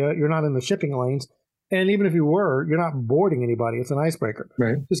Australia, you're not in the shipping lanes, and even if you were, you're not boarding anybody. It's an icebreaker.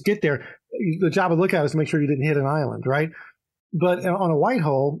 Right. Just get there. The job of lookout is to make sure you didn't hit an island, right? But on a white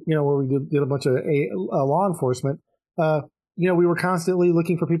hole, where we did a bunch of law enforcement. We were constantly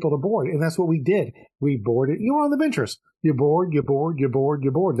looking for people to board, and that's what we did. We boarded. You were on the Ventress. You board.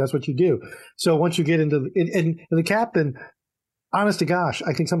 That's what you do. So once you get into and the captain, honest to gosh,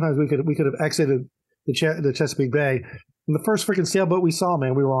 I think sometimes we could have exited the Chesapeake Bay. And the first freaking sailboat we saw,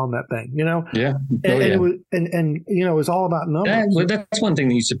 man, we were on that thing, Yeah. It was all about numbers. That's one thing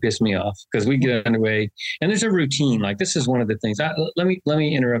that used to piss me off because we get underway and there's a routine. Like this is one of the things. Let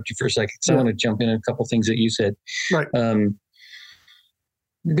me interrupt you for a second because I want to jump in a couple things that you said. Right.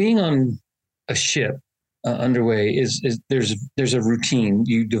 Being on a ship underway is there's a routine.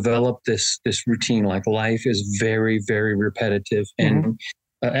 You develop this routine. Like life is very, very repetitive and.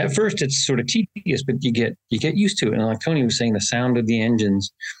 At first, it's sort of tedious, but you get used to it. And like Tony was saying, the sound of the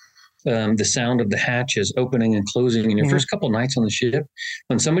engines, the sound of the hatches opening and closing. In your first couple of nights on the ship,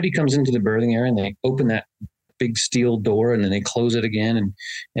 when somebody comes into the berthing area and they open that big steel door and then they close it again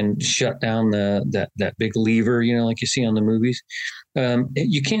and shut down that big lever, like you see on the movies,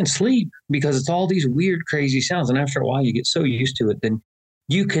 you can't sleep because it's all these weird, crazy sounds. And after a while, you get so used to it, then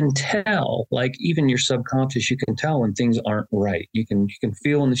you can tell, like even your subconscious, you can tell when things aren't right. You can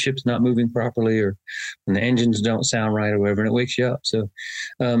feel when the ship's not moving properly or when the engines don't sound right or whatever, and it wakes you up. So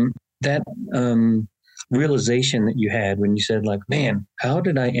that realization that you had when you said like, man, how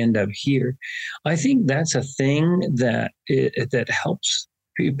did I end up here? I think that's a thing that helps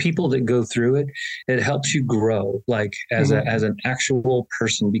people that go through it. It helps you grow like as an actual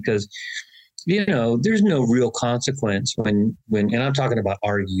person because there's no real consequence when, and I'm talking about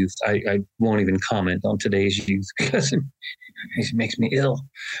our youth. I won't even comment on today's youth because it makes me ill.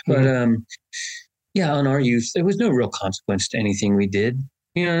 But on our youth, there was no real consequence to anything we did.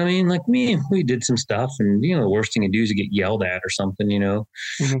 You know what I mean? Like we did some stuff and, the worst thing to do is to get yelled at or something,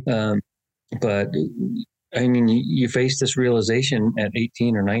 but I mean, you face this realization at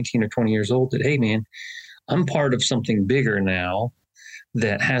 18 or 19 or 20 years old that, hey man, I'm part of something bigger now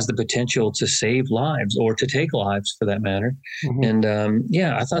that has the potential to save lives or to take lives for that matter. And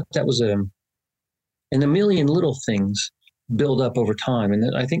I thought that was and a million little things build up over time.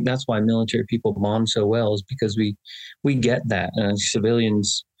 And I think that's why military people bond so well is because we get that. And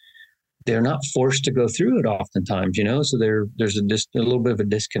civilians, they're not forced to go through it oftentimes, so there's a little bit of a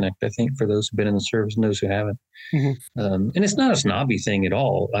disconnect, I think, for those who've been in the service and those who haven't. And it's not a snobby thing at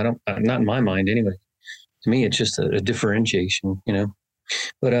all. Not in my mind anyway. To me, it's just a differentiation,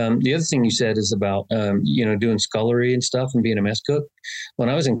 But the other thing you said is about, doing scullery and stuff and being a mess cook. When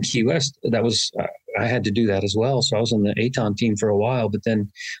I was in Key West, I had to do that as well. So I was on the ATON team for a while, but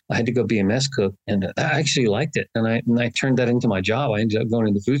then I had to go be a mess cook and I actually liked it. And I turned that into my job. I ended up going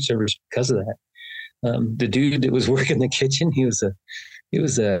into food service because of that. The dude that was working the kitchen, I think it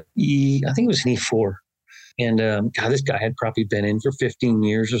was an E4. And this guy had probably been in for 15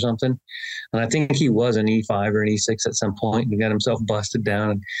 years or something. And I think he was an E5 or an E6 at some point and he got himself busted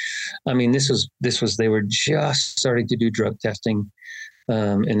down. And I mean, this was they were just starting to do drug testing.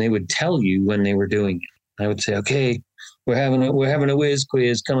 And they would tell you when they were doing it. I would say, okay, we're having a whiz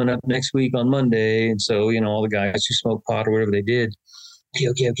quiz coming up next week on Monday. And so, all the guys who smoke pot or whatever they did,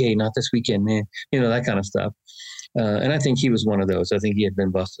 okay, not this weekend, man. That kind of stuff. And I think he was one of those. I think he had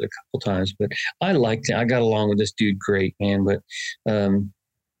been busted a couple times, but I liked him. I got along with this dude great, man. But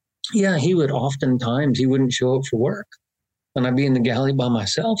he would he wouldn't show up for work, and I'd be in the galley by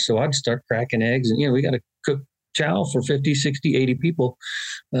myself. So I'd start cracking eggs, and we got to cook chow for 50, 60, 80 people.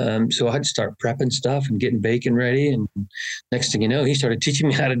 So I'd start prepping stuff and getting bacon ready. And next thing you know, he started teaching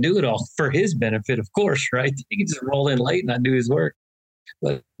me how to do it all for his benefit, of course, right? He could just roll in late and I'd do his work.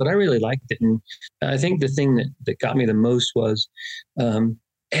 But I really liked it. And I think the thing that got me the most was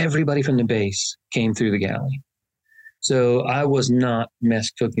everybody from the base came through the galley. So I was not mess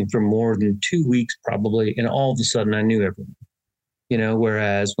cooking for more than 2 weeks probably. And all of a sudden I knew everyone.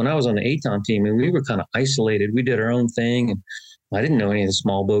 Whereas when I was on the ATON team and we were kind of isolated, we did our own thing. And I didn't know any of the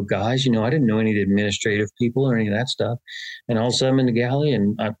small boat guys. I didn't know any of the administrative people or any of that stuff. And all of a sudden I'm in the galley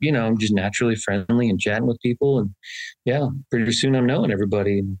and, I'm just naturally friendly and chatting with people. And yeah, pretty soon I'm knowing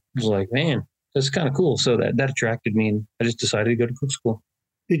everybody. And I was like, man, that's kind of cool. So that attracted me. And I just decided to go to cook school.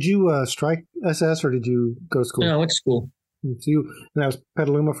 Did you strike SS or did you go to school? No, I went to school. And that was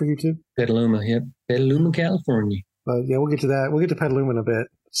Petaluma for you too? Petaluma, yep. Petaluma, California. Yeah, we'll get to that. We'll get to Petaluma in a bit.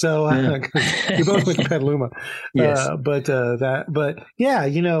 So you both went to Petaluma. Yes.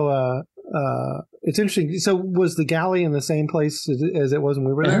 It's interesting. So was the galley in the same place as it was when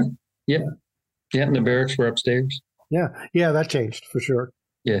we were there? Yep. Yeah, and the barracks were upstairs. Yeah, that changed for sure.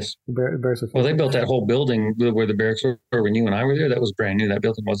 Yes. The barracks well, they built that whole building where the barracks were when you and I were there. That was brand new. That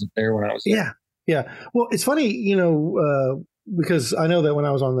building wasn't there when I was there. Yeah. Well, it's funny, because I know that when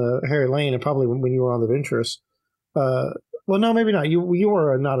I was on the Harry Lane and probably when you were on the Venturous, well, no, maybe not. You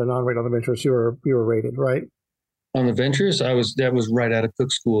were not a non-rate on the Venturous. You were rated, right? On the Venturous, that was right out of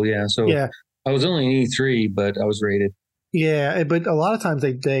cook school. Yeah. So I was only an E3, but I was rated. Yeah. But a lot of times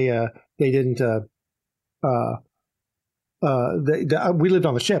they didn't, we lived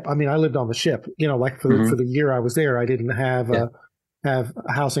on the ship. I mean, I lived on the ship, like for the year I was there, I didn't have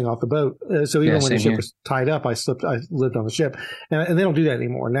housing off the boat. So even when the ship was tied up, I lived on the ship, and they don't do that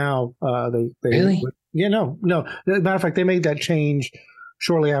anymore. Now, they really? Yeah, no. As a matter of fact, they made that change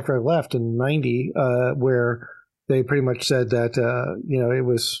shortly after I left in '90, where they pretty much said that, it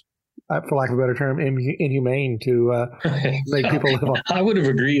was, for lack of a better term, inhumane to make people live on. I would have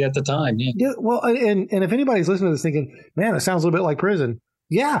agreed at the time. Yeah. Well, and if anybody's listening to this thinking, man, it sounds a little bit like prison.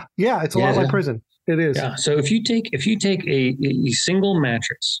 Yeah, it's a lot like prison. It is. Yeah. So if you take a single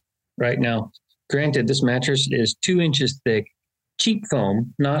mattress right now, granted, this mattress is 2 inches thick, cheap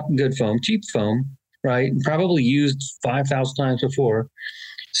foam, not good foam, cheap foam, right? Probably used 5,000 times before.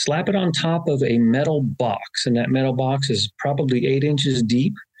 Slap it on top of a metal box, and that metal box is probably 8 inches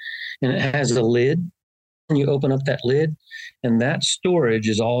deep, and it has a lid. And you open up that lid, and that storage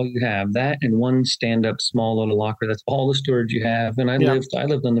is all you have. That and one stand-up small little locker. That's all the storage you have. And I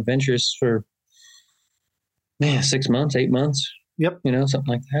lived on the Venturous for 6 months, 8 months. Yep. Something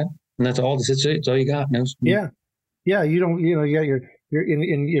like that. And that's all. It's all you got. No. Yeah. You don't. You're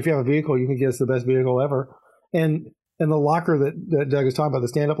in. If you have a vehicle, you can get us the best vehicle ever. And the locker that Doug is talking about, the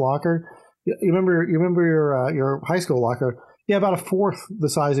stand-up locker. You remember your high school locker? Yeah, about a fourth the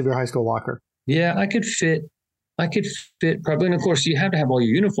size of your high school locker. Yeah, I could fit probably. And of course, you have to have all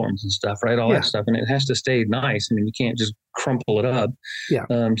your uniforms and stuff, right? All that stuff. And it has to stay nice. I mean, you can't just crumple it up. Yeah.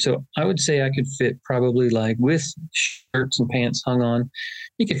 So I would say I could fit probably with shirts and pants hung on.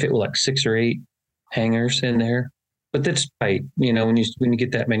 You could fit with 6 or 8 hangers in there. But that's tight. When you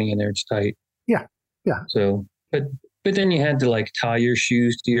get that many in there, it's tight. Yeah. Yeah. So, but then you had to tie your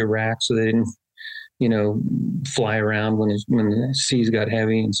shoes to your rack so they didn't fly around when the seas got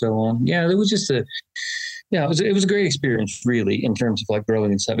heavy and so on. Yeah, it was just it was a great experience, really, in terms of growing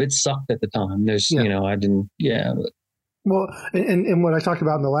and stuff. It sucked at the time. I didn't. Yeah. Well, and what I talked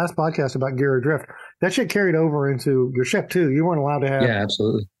about in the last podcast about gear adrift, that shit carried over into your ship too. You weren't allowed to have. Yeah,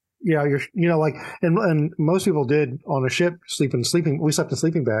 absolutely. Yeah, and most people did on a ship we slept in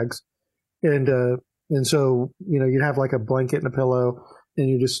sleeping bags, and so you'd have a blanket and a pillow, and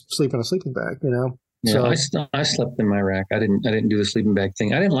you just sleep in a sleeping bag. Yeah, so, I slept in my rack. I didn't do the sleeping bag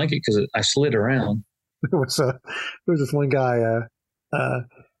thing. I didn't like it because I slid around. There was this one guy.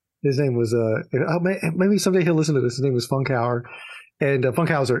 His name was maybe someday he'll listen to this. His name was Funkhauer, and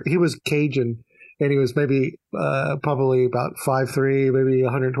Funkhauser. He was Cajun, and he was maybe probably about 5'3", maybe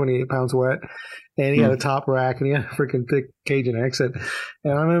 128 pounds wet, and he had a top rack, and he had a freaking thick Cajun accent.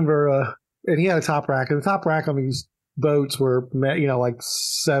 And I remember, and he had a top rack, and the top rack on these boats were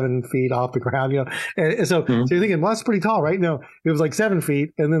 7 feet off the ground, and so you're thinking, well, that's pretty tall, right? No, it was 7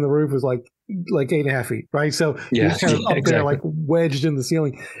 feet, and then the roof was 8.5 feet, right? So you're kind of up there wedged in the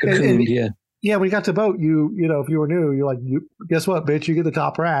ceiling. And when you got to the boat, if you were new, you're guess what, bitch, you get the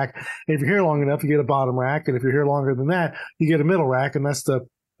top rack, and if you're here long enough, you get a bottom rack, and if you're here longer than that, you get a middle rack, and that's the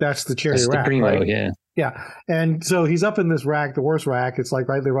That's the cherry That's the rack, primo, right? yeah. Yeah. And so he's up in this rack, the worst rack. It's like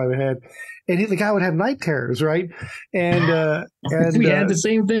right there by the head. And the guy would have night terrors, right? And we had the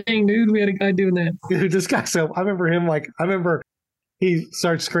same thing, dude. We had a guy doing that. Dude, this guy. So I remember he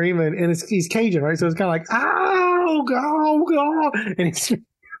starts screaming, and he's Cajun, right? So it's kind of like, oh, God, and he's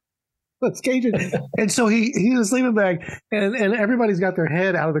it's Cajun. And so he's in a sleeping bag, and everybody's got their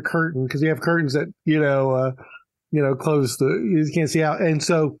head out of the curtain because you have curtains that close you can't see out, and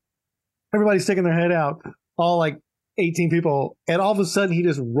so everybody's sticking their head out, all like 18 people, and all of a sudden he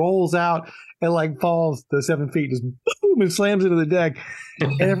just rolls out and like falls to 7 feet, just boom, and slams into the deck,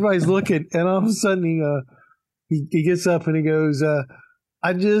 and everybody's looking, and all of a sudden he gets up and he goes,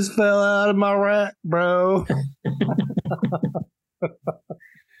 I just fell out of my rack, bro.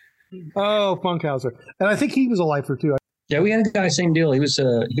 Oh, Funkhauser. And I think he was a lifer too. Yeah, we had a guy, same deal. This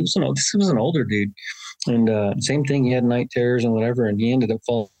was an older dude. And same thing, he had night terrors and whatever, and he ended up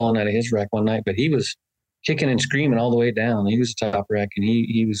falling out of his rack one night, but he was kicking and screaming all the way down. He was a top rack, and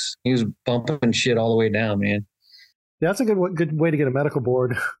he was bumping shit all the way down, man. Yeah, that's a good way to get a medical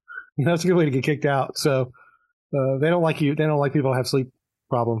board. That's a good way to get kicked out. So they don't like you. They don't like people who have sleep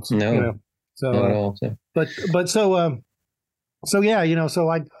problems. No, so not at all. So yeah, so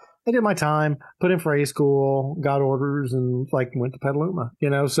I did my time, put in for A school, got orders, and like went to Petaluma.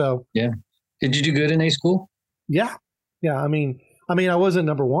 So yeah. Did you do good in A school? Yeah. I mean, I wasn't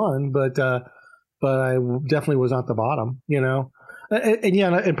number one, but I definitely was not the bottom. And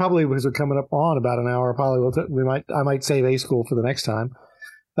yeah, and probably because we're coming up on about an hour, I might save A school for the next time.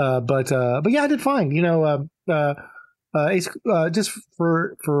 But yeah, I did fine. Just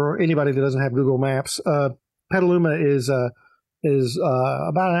for anybody that doesn't have Google Maps, Petaluma is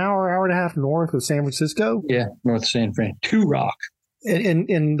about an hour and a half north of San Francisco. Yeah, north of San Fran, Two Rock.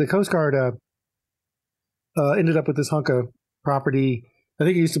 And the Coast Guard ended up with this hunk of property. I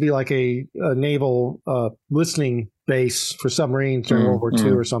think it used to be like a naval listening base for submarines during World War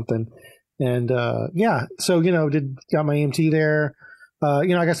II or something. And yeah, so got my EMT there. I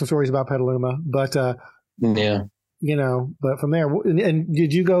got some stories about Petaluma, but yeah, but from there. And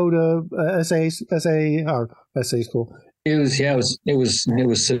did you go to SA school? It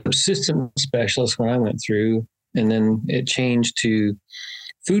was subsistence specialist when I went through, and then it changed to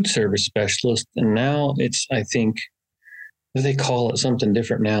food service specialist, and now it's, I think, they call it something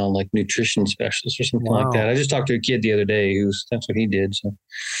different now, like nutrition specialist or something like that. I just talked to a kid the other day that's what he did. So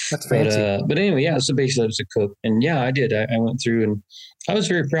that's fancy. But anyway, yeah. So basically, I was a cook, and yeah, I did. I went through, and I was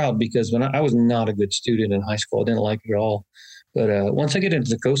very proud because when I was not a good student in high school, I didn't like it at all. But once I get into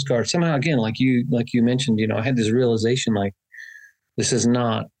the Coast Guard, somehow again, like you mentioned, I had this realization, like, this is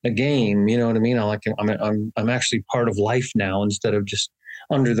not a game. You know what I mean? I'm actually part of life now instead of just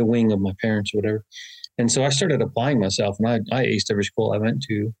under the wing of my parents or whatever. And so I started applying myself, and I aced every school I went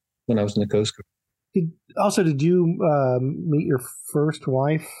to when I was in the Coast Guard. Did you meet your first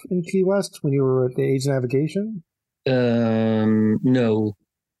wife in Key West when you were at the Age of Navigation? No.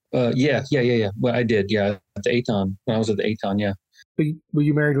 Yeah. Well, I did. Yeah, at the ATON. When I was at the ATON, yeah. Were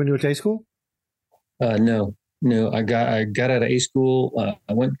you married when you were at A school? No. I got out of A school.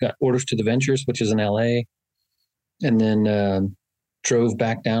 I got orders to the Ventures, which is in LA, and then drove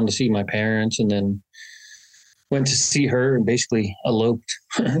back down to see my parents, and then went to see her and basically eloped.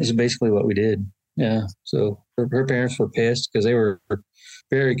 Is basically what we did. Yeah. So her parents were pissed because they were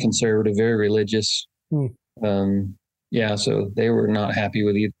very conservative, very religious. Yeah. So they were not happy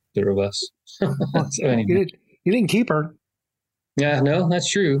with either of us. So anyway. You didn't keep her. Yeah, no, that's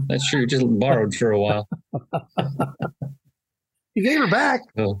true. Just borrowed for a while. You gave her back.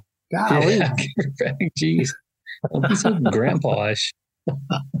 Oh, golly. Yeah, I gave her back. Jeez. Don't be so grandpa-ish.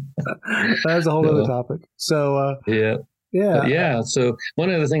 That's a whole other topic. So, yeah. Yeah. But yeah. So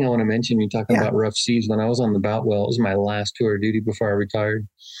one other thing I want to mention, you're talking about rough seas. When I was on the Boutwell, it was my last tour of duty before I retired.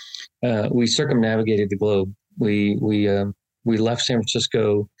 We circumnavigated the globe. We left San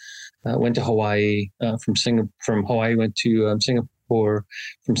Francisco, went to Hawaii. From Hawaii, went to Singapore.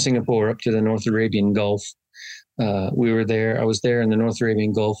 From Singapore up to the North Arabian Gulf. We were there. I was there in the North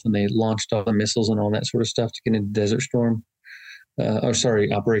Arabian Gulf when they launched all the missiles and all that sort of stuff to get into Desert Storm.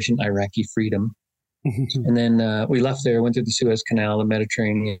 Operation Iraqi Freedom. And then we left there, went through the Suez Canal, the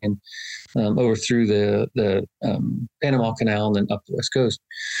Mediterranean, over through the Panama Canal, and then up the West Coast.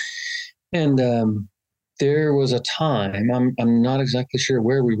 And there was a time, I'm not exactly sure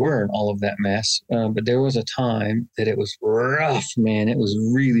where we were in all of that mess, but there was a time that it was rough, man. It was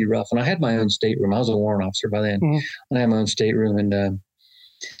really rough. And I had my own stateroom. I was a warrant officer by then. And I had my own stateroom. And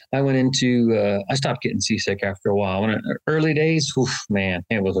I went into, I stopped getting seasick after a while. When early days, man,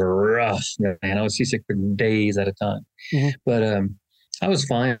 it was rough, man. I was seasick for days at a time. But I was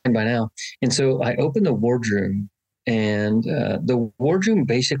fine by now. And so I opened the wardroom, and the wardroom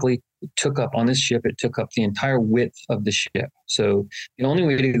basically took up on this ship. It took up the entire width of the ship. So the only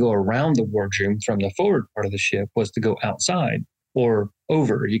way to go around the wardroom from the forward part of the ship was to go outside or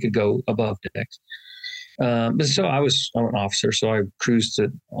over. You could go above decks. But so I'm an officer, so I cruised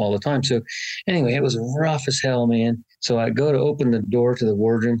it all the time. So anyway, it was rough as hell, man. So I go to open the door to the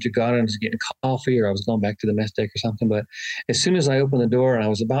wardroom to go out and was getting coffee, or I was going back to the mess deck or something. But as soon as I opened the door and I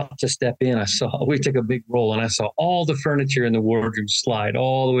was about to step in, we took a big roll, and I saw all the furniture in the wardroom slide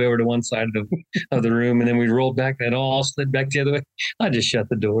all the way over to one side of the room. And then we rolled back and it all slid back the other way. I just shut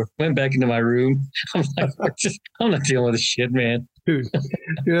the door, went back into my room. I'm like, I'm not dealing with this shit, man. Dude,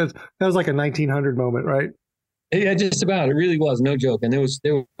 that was like a 1900 moment, right? Yeah, just about. It really was, no joke. And there was.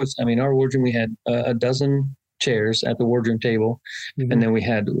 I mean, our wardroom, we had a dozen chairs at the wardroom table, and then we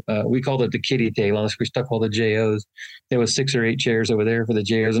had we called it the kitty table. Unless we stuck all the JOs, there was 6 or 8 chairs over there for the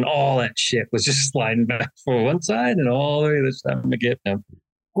JOs, and all that shit was just sliding back from one side and all the way to the side to get them.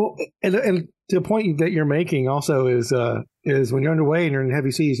 Well, and the point that you're making also is when you're underway and you're in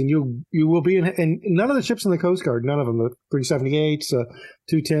heavy seas, and you will be in, and none of the ships in the Coast Guard, none of them, the 378s,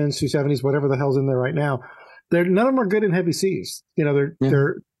 210s, 270s, whatever the hell's in there right now, none of them are good in heavy seas. You know,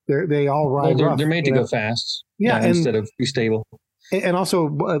 they all ride rough. They're made to go fast, instead of be stable. And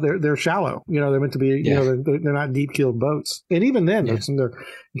also, they're shallow. You know, they're meant to be. You know, they're not deep keeled boats. And even then, they're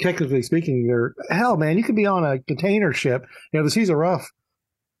technically speaking, hell, man. You could be on a container ship. You know, the seas are rough.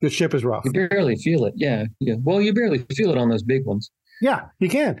 The ship is rough. You barely feel it. Yeah. Well, you barely feel it on those big ones. Yeah, you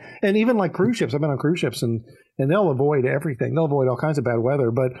can. And even like cruise ships, I've been on cruise ships, and they'll avoid everything. They'll avoid all kinds of bad weather.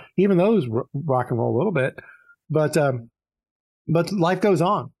 But even those rock and roll a little bit. But life goes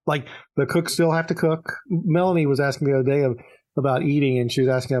on. Like the cooks still have to cook. Melanie was asking the other day about eating, and she was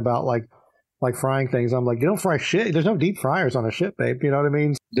asking about like frying things. I'm like, you don't fry shit. There's no deep fryers on a ship, babe. You know what I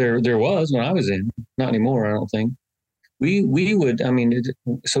mean? There was when I was in. Not anymore, I don't think. We would, I mean,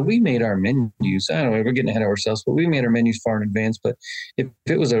 so we made our menus. I don't know, we're getting ahead of ourselves, but we made our menus far in advance. But if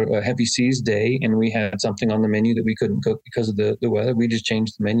it was a heavy seas day and we had something on the menu that we couldn't cook because of the weather, we just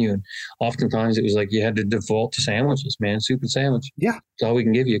changed the menu. And oftentimes it was like you had to default to sandwiches, man, soup and sandwich. Yeah. That's all we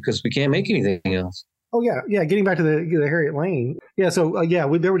can give you because we can't make anything else. Oh, yeah. Yeah. Getting back to the Harriet Lane. Yeah. So, there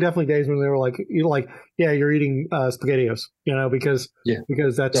were definitely days when they were like, you're eating SpaghettiOs, because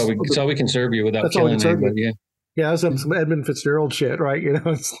that's all we can serve you without killing anybody. Yeah. Yeah, that's some Edmund Fitzgerald shit, right?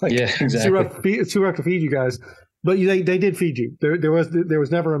 It's like exactly. It's too rough to feed you guys, but they did feed you. There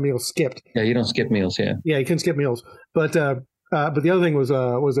was never a meal skipped. Yeah, you don't skip meals. Yeah, you can skip meals. But the other thing was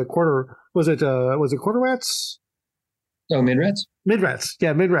it quarter rats? Oh, mid rats. Mid rats,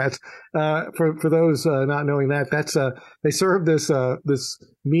 yeah, mid rats. For those not knowing that's they served this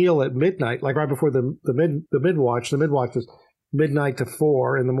meal at midnight, like right before the mid watch. The mid watch was midnight to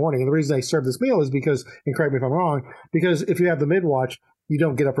 4 in the morning. And the reason they serve this meal is because, and correct me if I'm wrong, because if you have the mid watch, you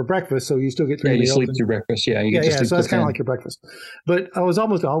don't get up for breakfast, so you still get 3 meals. You sleep through breakfast. Yeah, so that's kind of like your breakfast. But I was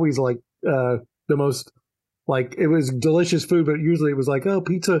almost always like the most, like, it was delicious food, but usually it was like,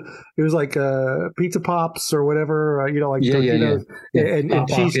 pizza. It was like pizza pops or whatever, and Hot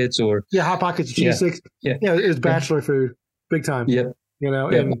cheese, Pockets or Hot Pockets, cheese sticks. Yeah, it was bachelor food, big time. Yep.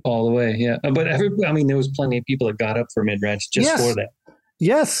 And all the way, yeah. But there was plenty of people that got up for mid-rats just for that.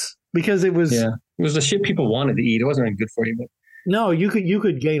 Yes, because it was the shit people wanted to eat. It wasn't very good for you, but no, you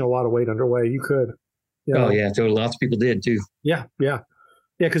could gain a lot of weight underway. You could. Oh yeah, so lots of people did too. Yeah,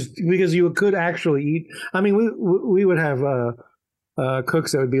 because you could actually eat. I mean, we would have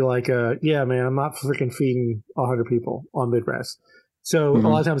cooks that would be like, yeah, man, I'm not freaking feeding 100 people on mid-rats. So a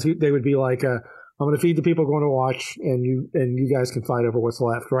lot of times they would be like, I'm going to feed the people going to watch, and you guys can fight over what's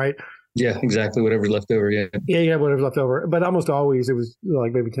left, right? Yeah, exactly. Whatever's left over, yeah. Yeah, whatever's left over. But almost always it was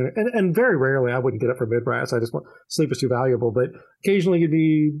like maybe 10. And very rarely I wouldn't get up for mid-rats. I just want sleep is too valuable. But occasionally you'd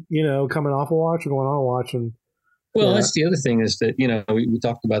be, coming off a watch or going on a watch. And that's the other thing is that, we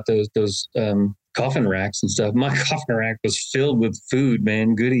talked about those coffin racks and stuff. My coffin rack was filled with food,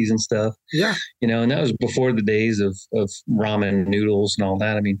 man, goodies and stuff. Yeah. And that was before the days of ramen noodles and all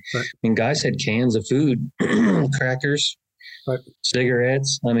that. I mean, guys had cans of food, crackers,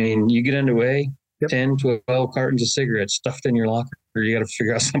 cigarettes. I mean, you get underway, 10, 12 cartons of cigarettes stuffed in your locker. You got to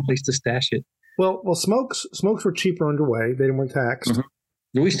figure out someplace to stash it. Well, smokes were cheaper underway. They didn't want taxed. Mm-hmm.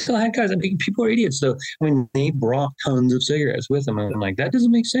 We still had guys. I mean, people are idiots, though. I mean, they brought tons of cigarettes with them. I'm like, that doesn't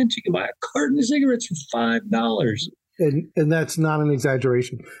make sense. You can buy a carton of cigarettes for $5. And that's not an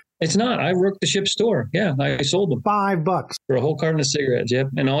exaggeration. It's not. I worked the ship store. Yeah, I sold them $5 for a whole carton of cigarettes. Yep.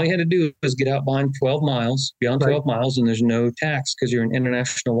 And all you had to do was get out beyond 12 miles, and there's no tax because you're in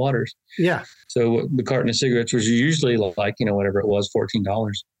international waters. Yeah. So the carton of cigarettes was usually like, whatever it was,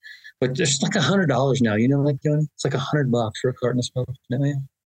 $14. But it's like $100 now. Like, Johnny? It's like $100 for a carton of smoke now. Yeah.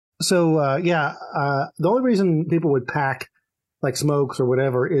 So, the only reason people would pack like smokes or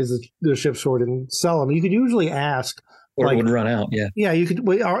whatever is the ship store didn't sell them. You could usually ask. Or it would run out, yeah. Yeah, you could.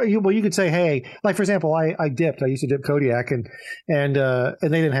 You could say, hey, like for example, I dipped. I used to dip Kodiak, and they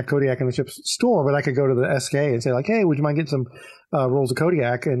didn't have Kodiak in the ship's store, but I could go to the SK and say like, hey, would you mind getting some rolls of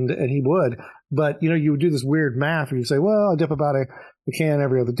Kodiak? And he would. But you would do this weird math where you say, well, I dip about a can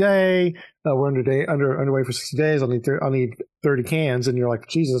every other day. We're underway for 60 days. I'll need 30 cans, and you're like,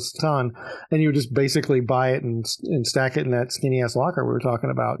 Jesus, a ton. And you would just basically buy it and stack it in that skinny ass locker we were talking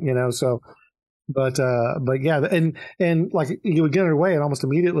about. So. But yeah, and like you would get it away, and almost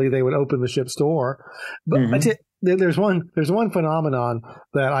immediately they would open the ship store. But there's one phenomenon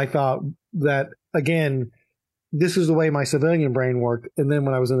that I thought that, again, this is the way my civilian brain worked. And then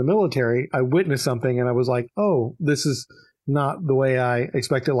when I was in the military, I witnessed something, and I was like, oh, this is not the way I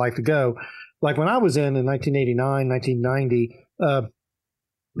expected life to go. Like when I was in 1989, 1990.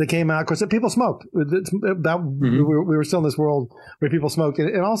 They came out because people smoked. We were still in this world where people smoked,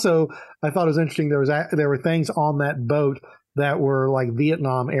 and also I thought it was interesting. There were things on that boat that were like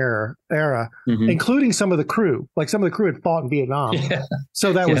Vietnam era, including some of the crew. Like some of the crew had fought in Vietnam,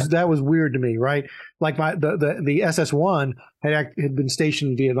 so that was weird to me, right? Like the SS-1 had been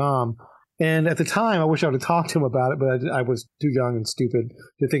stationed in Vietnam. And at the time, I wish I would have talked to him about it, but I was too young and stupid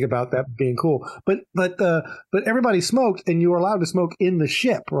to think about that being cool. But everybody smoked, and you were allowed to smoke in the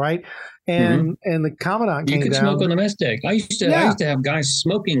ship, right? And the commandant came down. You could smoke on the mess deck. I used to have guys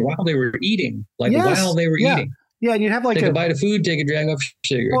smoking while they were eating, eating. Yeah, and you'd have like take a bite of food, take a drag off your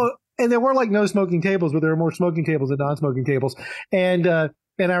cigarette. Well, and there were like no smoking tables, but there were more smoking tables than non-smoking tables. And I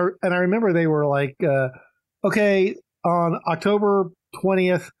remember they were like, okay, on October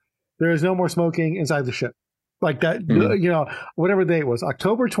 20th. There is no more smoking inside the ship. Like that, whatever day it was,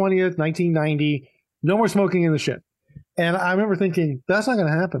 October 20th, 1990, no more smoking in the ship. And I remember thinking, that's not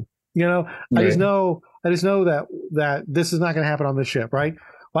going to happen. I just know that this is not going to happen on this ship, right?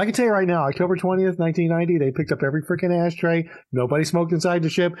 Well, I can tell you right now, October 20th, 1990, they picked up every freaking ashtray. Nobody smoked inside the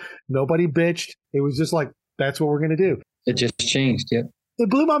ship. Nobody bitched. It was just like, that's what we're going to do. It just changed, yep.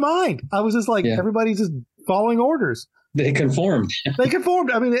 It blew my mind. I was just like, everybody's just following orders. They conformed.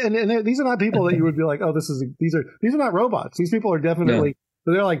 I mean, and these are not people that you would be like, oh, these are not robots. These people are definitely,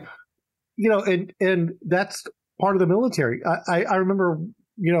 they're like, and that's part of the military. I remember,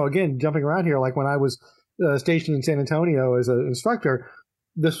 again, jumping around here, like when I was stationed in San Antonio as an instructor,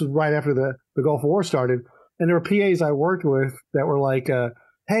 this was right after the Gulf War started. And there were PAs I worked with that were like,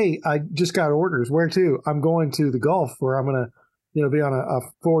 hey, I just got orders. Where to? I'm going to the Gulf where I'm going to, be on a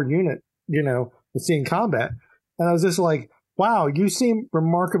forward unit, seeing combat. And I was just like, wow, you seem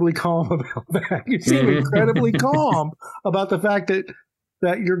remarkably calm about that. You seem incredibly calm about the fact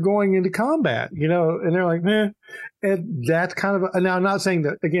that you're going into combat, and they're like, eh. And that's kind of, now I'm not saying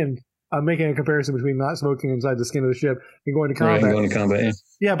that, again, I'm making a comparison between not smoking inside the skin of the ship and going to combat. Right, going to combat,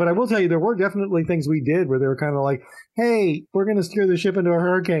 yeah, but I will tell you, there were definitely things we did where they were kind of like, hey, we're going to steer the ship into a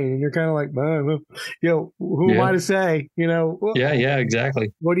hurricane. And you're kind of like, who am I to say, Yeah,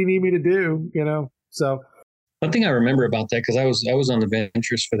 exactly. What do you need me to do, So. One thing I remember about that, because I was on the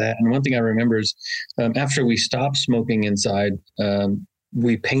ventures for that, and one thing I remember is after we stopped smoking inside,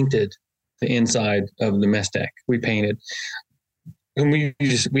 we painted the inside of the mess deck. We painted, and we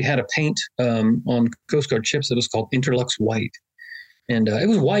had a paint on Coast Guard ships that was called Interlux White, and it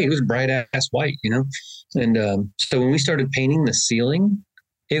was white. It was bright ass white, And so when we started painting the ceiling,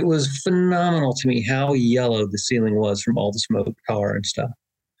 it was phenomenal to me how yellow the ceiling was from all the smoke, tar, and stuff.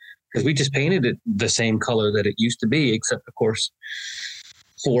 Because we just painted it the same color that it used to be, except, of course,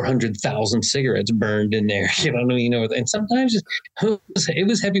 400,000 cigarettes burned in there. And sometimes it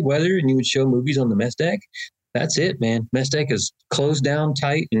was heavy weather, and you would show movies on the mess deck. That's it, man. Mess deck is closed down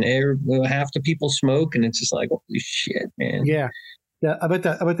tight, and half the people smoke, and it's just like, holy shit, man. Yeah. I bet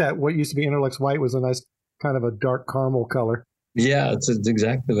that what used to be Interlux White was a nice kind of a dark caramel color. Yeah, it's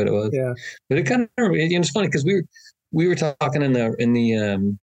exactly what it was. Yeah. But it kind of, it's funny because we were talking in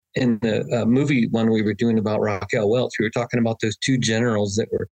the movie one we were doing about Raquel Welch, we were talking about those two generals that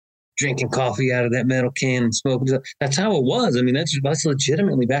were drinking coffee out of that metal can and smoking. That's how it was. I mean, that's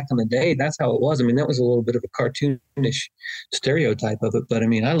legitimately back in the day. That's how it was. I mean, that was a little bit of a cartoonish stereotype of it. But I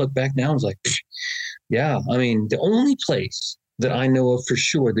mean, I look back now and was like, yeah. I mean, the only place that I know of for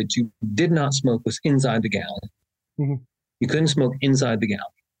sure that you did not smoke was inside the galley. Mm-hmm. You couldn't smoke inside the galley.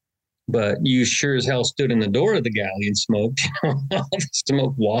 but you sure as hell stood in the door of the galley and smoked. All the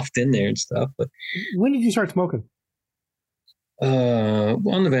smoke waft in there and stuff. But when did you start smoking?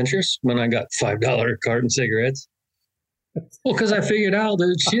 On the Ventures, when I got $5 carton cigarettes. Well, because I figured out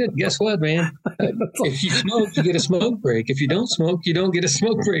that shit, guess what, man? If you smoke, you get a smoke break. If you don't smoke, you don't get a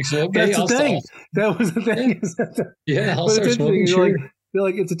smoke break. So, okay, that's the thing. That was the thing. Yeah, I'll start smoking. Sure. You're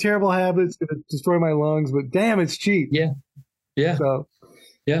like, it's a terrible habit. It's going to destroy my lungs, but damn, it's cheap. Yeah. Yeah. So,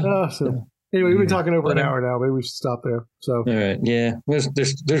 yeah. Anyway, we've been talking over an hour now. Maybe we should stop there. So, all right. Yeah.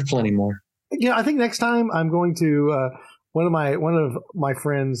 There's plenty more. Yeah. I think next time I'm going to, one of my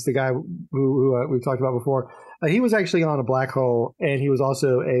friends, the guy who we've talked about before, he was actually on a black hole, and he was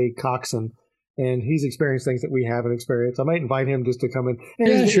also a coxswain, and he's experienced things that we haven't experienced. I might invite him just to come in. And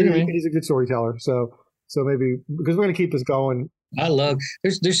yeah, he's a good storyteller. So maybe, because we're going to keep this going. I love,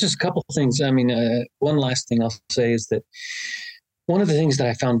 there's just a couple of things. I mean, one last thing I'll say is that one of the things that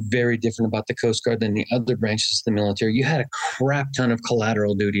I found very different about the Coast Guard than the other branches of the military, you had a crap ton of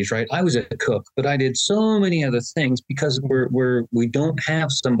collateral duties, right? I was a cook, but I did so many other things because we don't have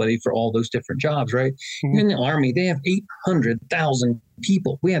somebody for all those different jobs, right? Mm-hmm. In the Army, they have 800,000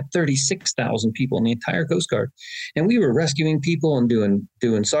 people. We have 36,000 people in the entire Coast Guard. And we were rescuing people and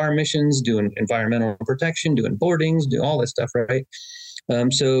doing SAR missions, doing environmental protection, doing boardings, do all that stuff, right?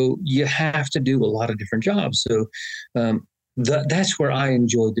 So you have to do a lot of different jobs. So, that's where I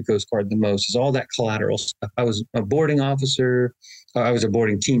enjoyed the Coast Guard the most, is all that collateral stuff. I was a boarding officer. I was a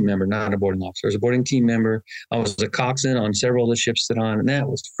boarding team member, not a boarding officer. I was a boarding team member. I was a coxswain on several of the ships that on, and that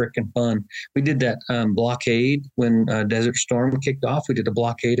was freaking fun. We did that blockade when Desert Storm kicked off. We did a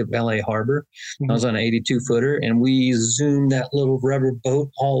blockade of LA Harbor. Mm-hmm. I was on an 82-footer, and we zoomed that little rubber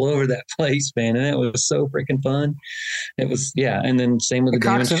boat all over that place, man, and it was so freaking fun. It was, yeah, and then same with the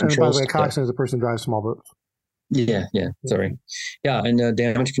damage control. By the way, a coxswain is a person who drives small boats. Yeah. Sorry. Yeah. And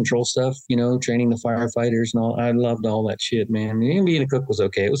damage control stuff, training the firefighters and all. I loved all that shit, man. Even being a cook was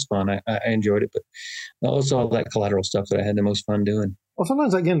okay. It was fun. I enjoyed it, but also all that collateral stuff that I had the most fun doing. Well,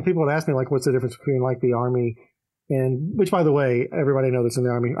 sometimes, again, people would ask me, like, what's the difference between, like, the Army and, which, by the way, everybody knows that's in the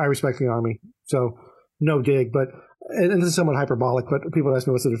Army. I respect the Army. So no dig, but, and this is somewhat hyperbolic, but people ask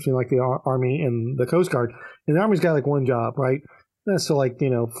me what's the difference between, like, the Army and the Coast Guard. And the Army's got, like, one job, right? That's to, like,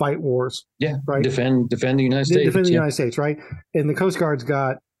 fight wars. Yeah. Right. Defend the United States. Defend the United States, right? And the Coast Guard's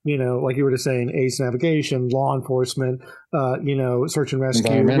got, like you were just saying, ace navigation, law enforcement, search and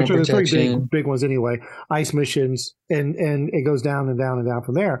rescue, which are the three big ones anyway, ice missions, and it goes down and down and down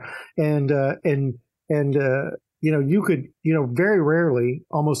from there. And you could, very rarely,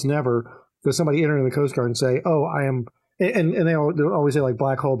 almost never, does somebody enter in the Coast Guard and say, oh, I am, and they always say, like,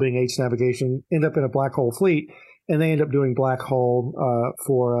 black hole being ace navigation, end up in a black hole fleet. And they end up doing black hole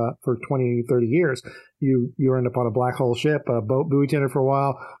for 20, 30 years. You end up on a black hole ship, a boat buoy tender for a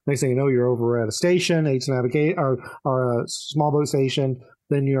while. Next thing you know, you're over at a station, aid to navigate, or a small boat station.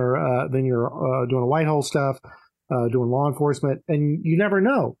 Then you're doing a white hole stuff, doing law enforcement, and you never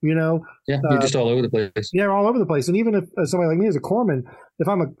know. Yeah, you're just all over the place. Yeah, all over the place. And even if somebody like me is a corpsman, if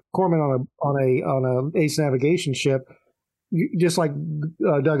I'm a corpsman on a ace navigation ship, just like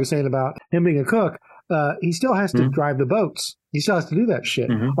Doug is saying about him being a cook. He still has to drive the boats. He still has to do that shit,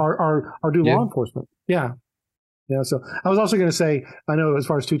 or do law enforcement. Yeah. Yeah. So I was also going to say, I know as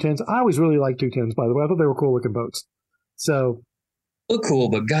far as 210s, I always really liked 210s, by the way. I thought they were cool looking boats. So. Look cool,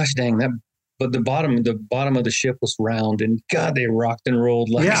 but gosh dang that. But the bottom of the ship was round, and God, they rocked and rolled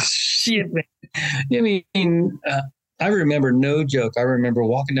like shit, man. I mean, I remember, no joke, I remember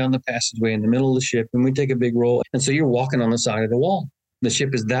walking down the passageway in the middle of the ship, and we take a big roll. And so you're walking on the side of the wall. The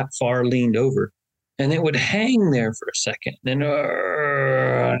ship is that far leaned over. And it would hang there for a second, then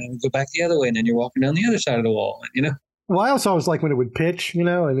go back the other way, and then you're walking down the other side of the wall. Well, I also always like when it would pitch, and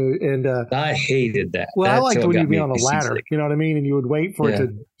I hated that. Well, I liked when you'd be on a ladder, you know what I mean, and you would wait for it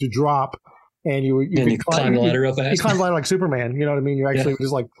to drop, and you could climb the ladder up fast. You climb the ladder like Superman, you know what I mean. You actually would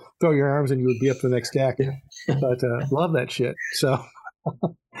just like throw your arms, and you would be up to the next deck. Yeah. But love that shit. So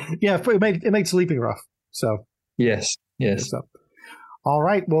yeah, it made sleeping rough. So yes. So. All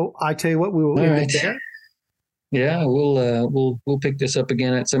right. Well, I tell you what, we will end it there. Yeah, we'll pick this up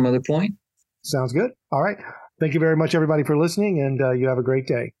again at some other point. Sounds good. All right. Thank you very much, everybody, for listening, and you have a great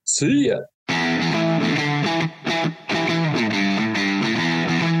day. See ya.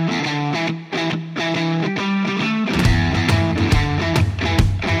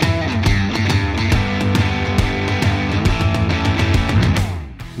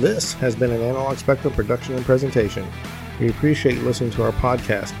 This has been an Analog Spectrum production and presentation. We appreciate you listening to our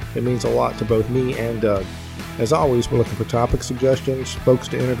podcast. It means a lot to both me and Doug. As always, we're looking for topic suggestions, folks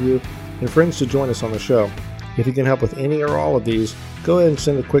to interview, and friends to join us on the show. If you can help with any or all of these, go ahead and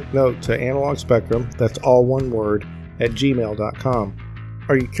send a quick note to Analog Spectrum, that's all one word, at gmail.com.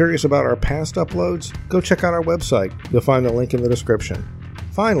 Are you curious about our past uploads? Go check out our website. You'll find the link in the description.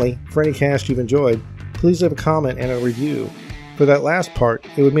 Finally, for any cast you've enjoyed, please leave a comment and a review. For that last part,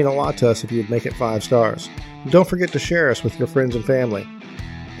 it would mean a lot to us if you'd make it 5 stars. And don't forget to share us with your friends and family.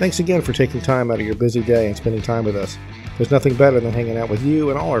 Thanks again for taking time out of your busy day and spending time with us. There's nothing better than hanging out with you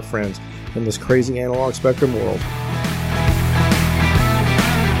and all our friends in this crazy Analog Spectrum world.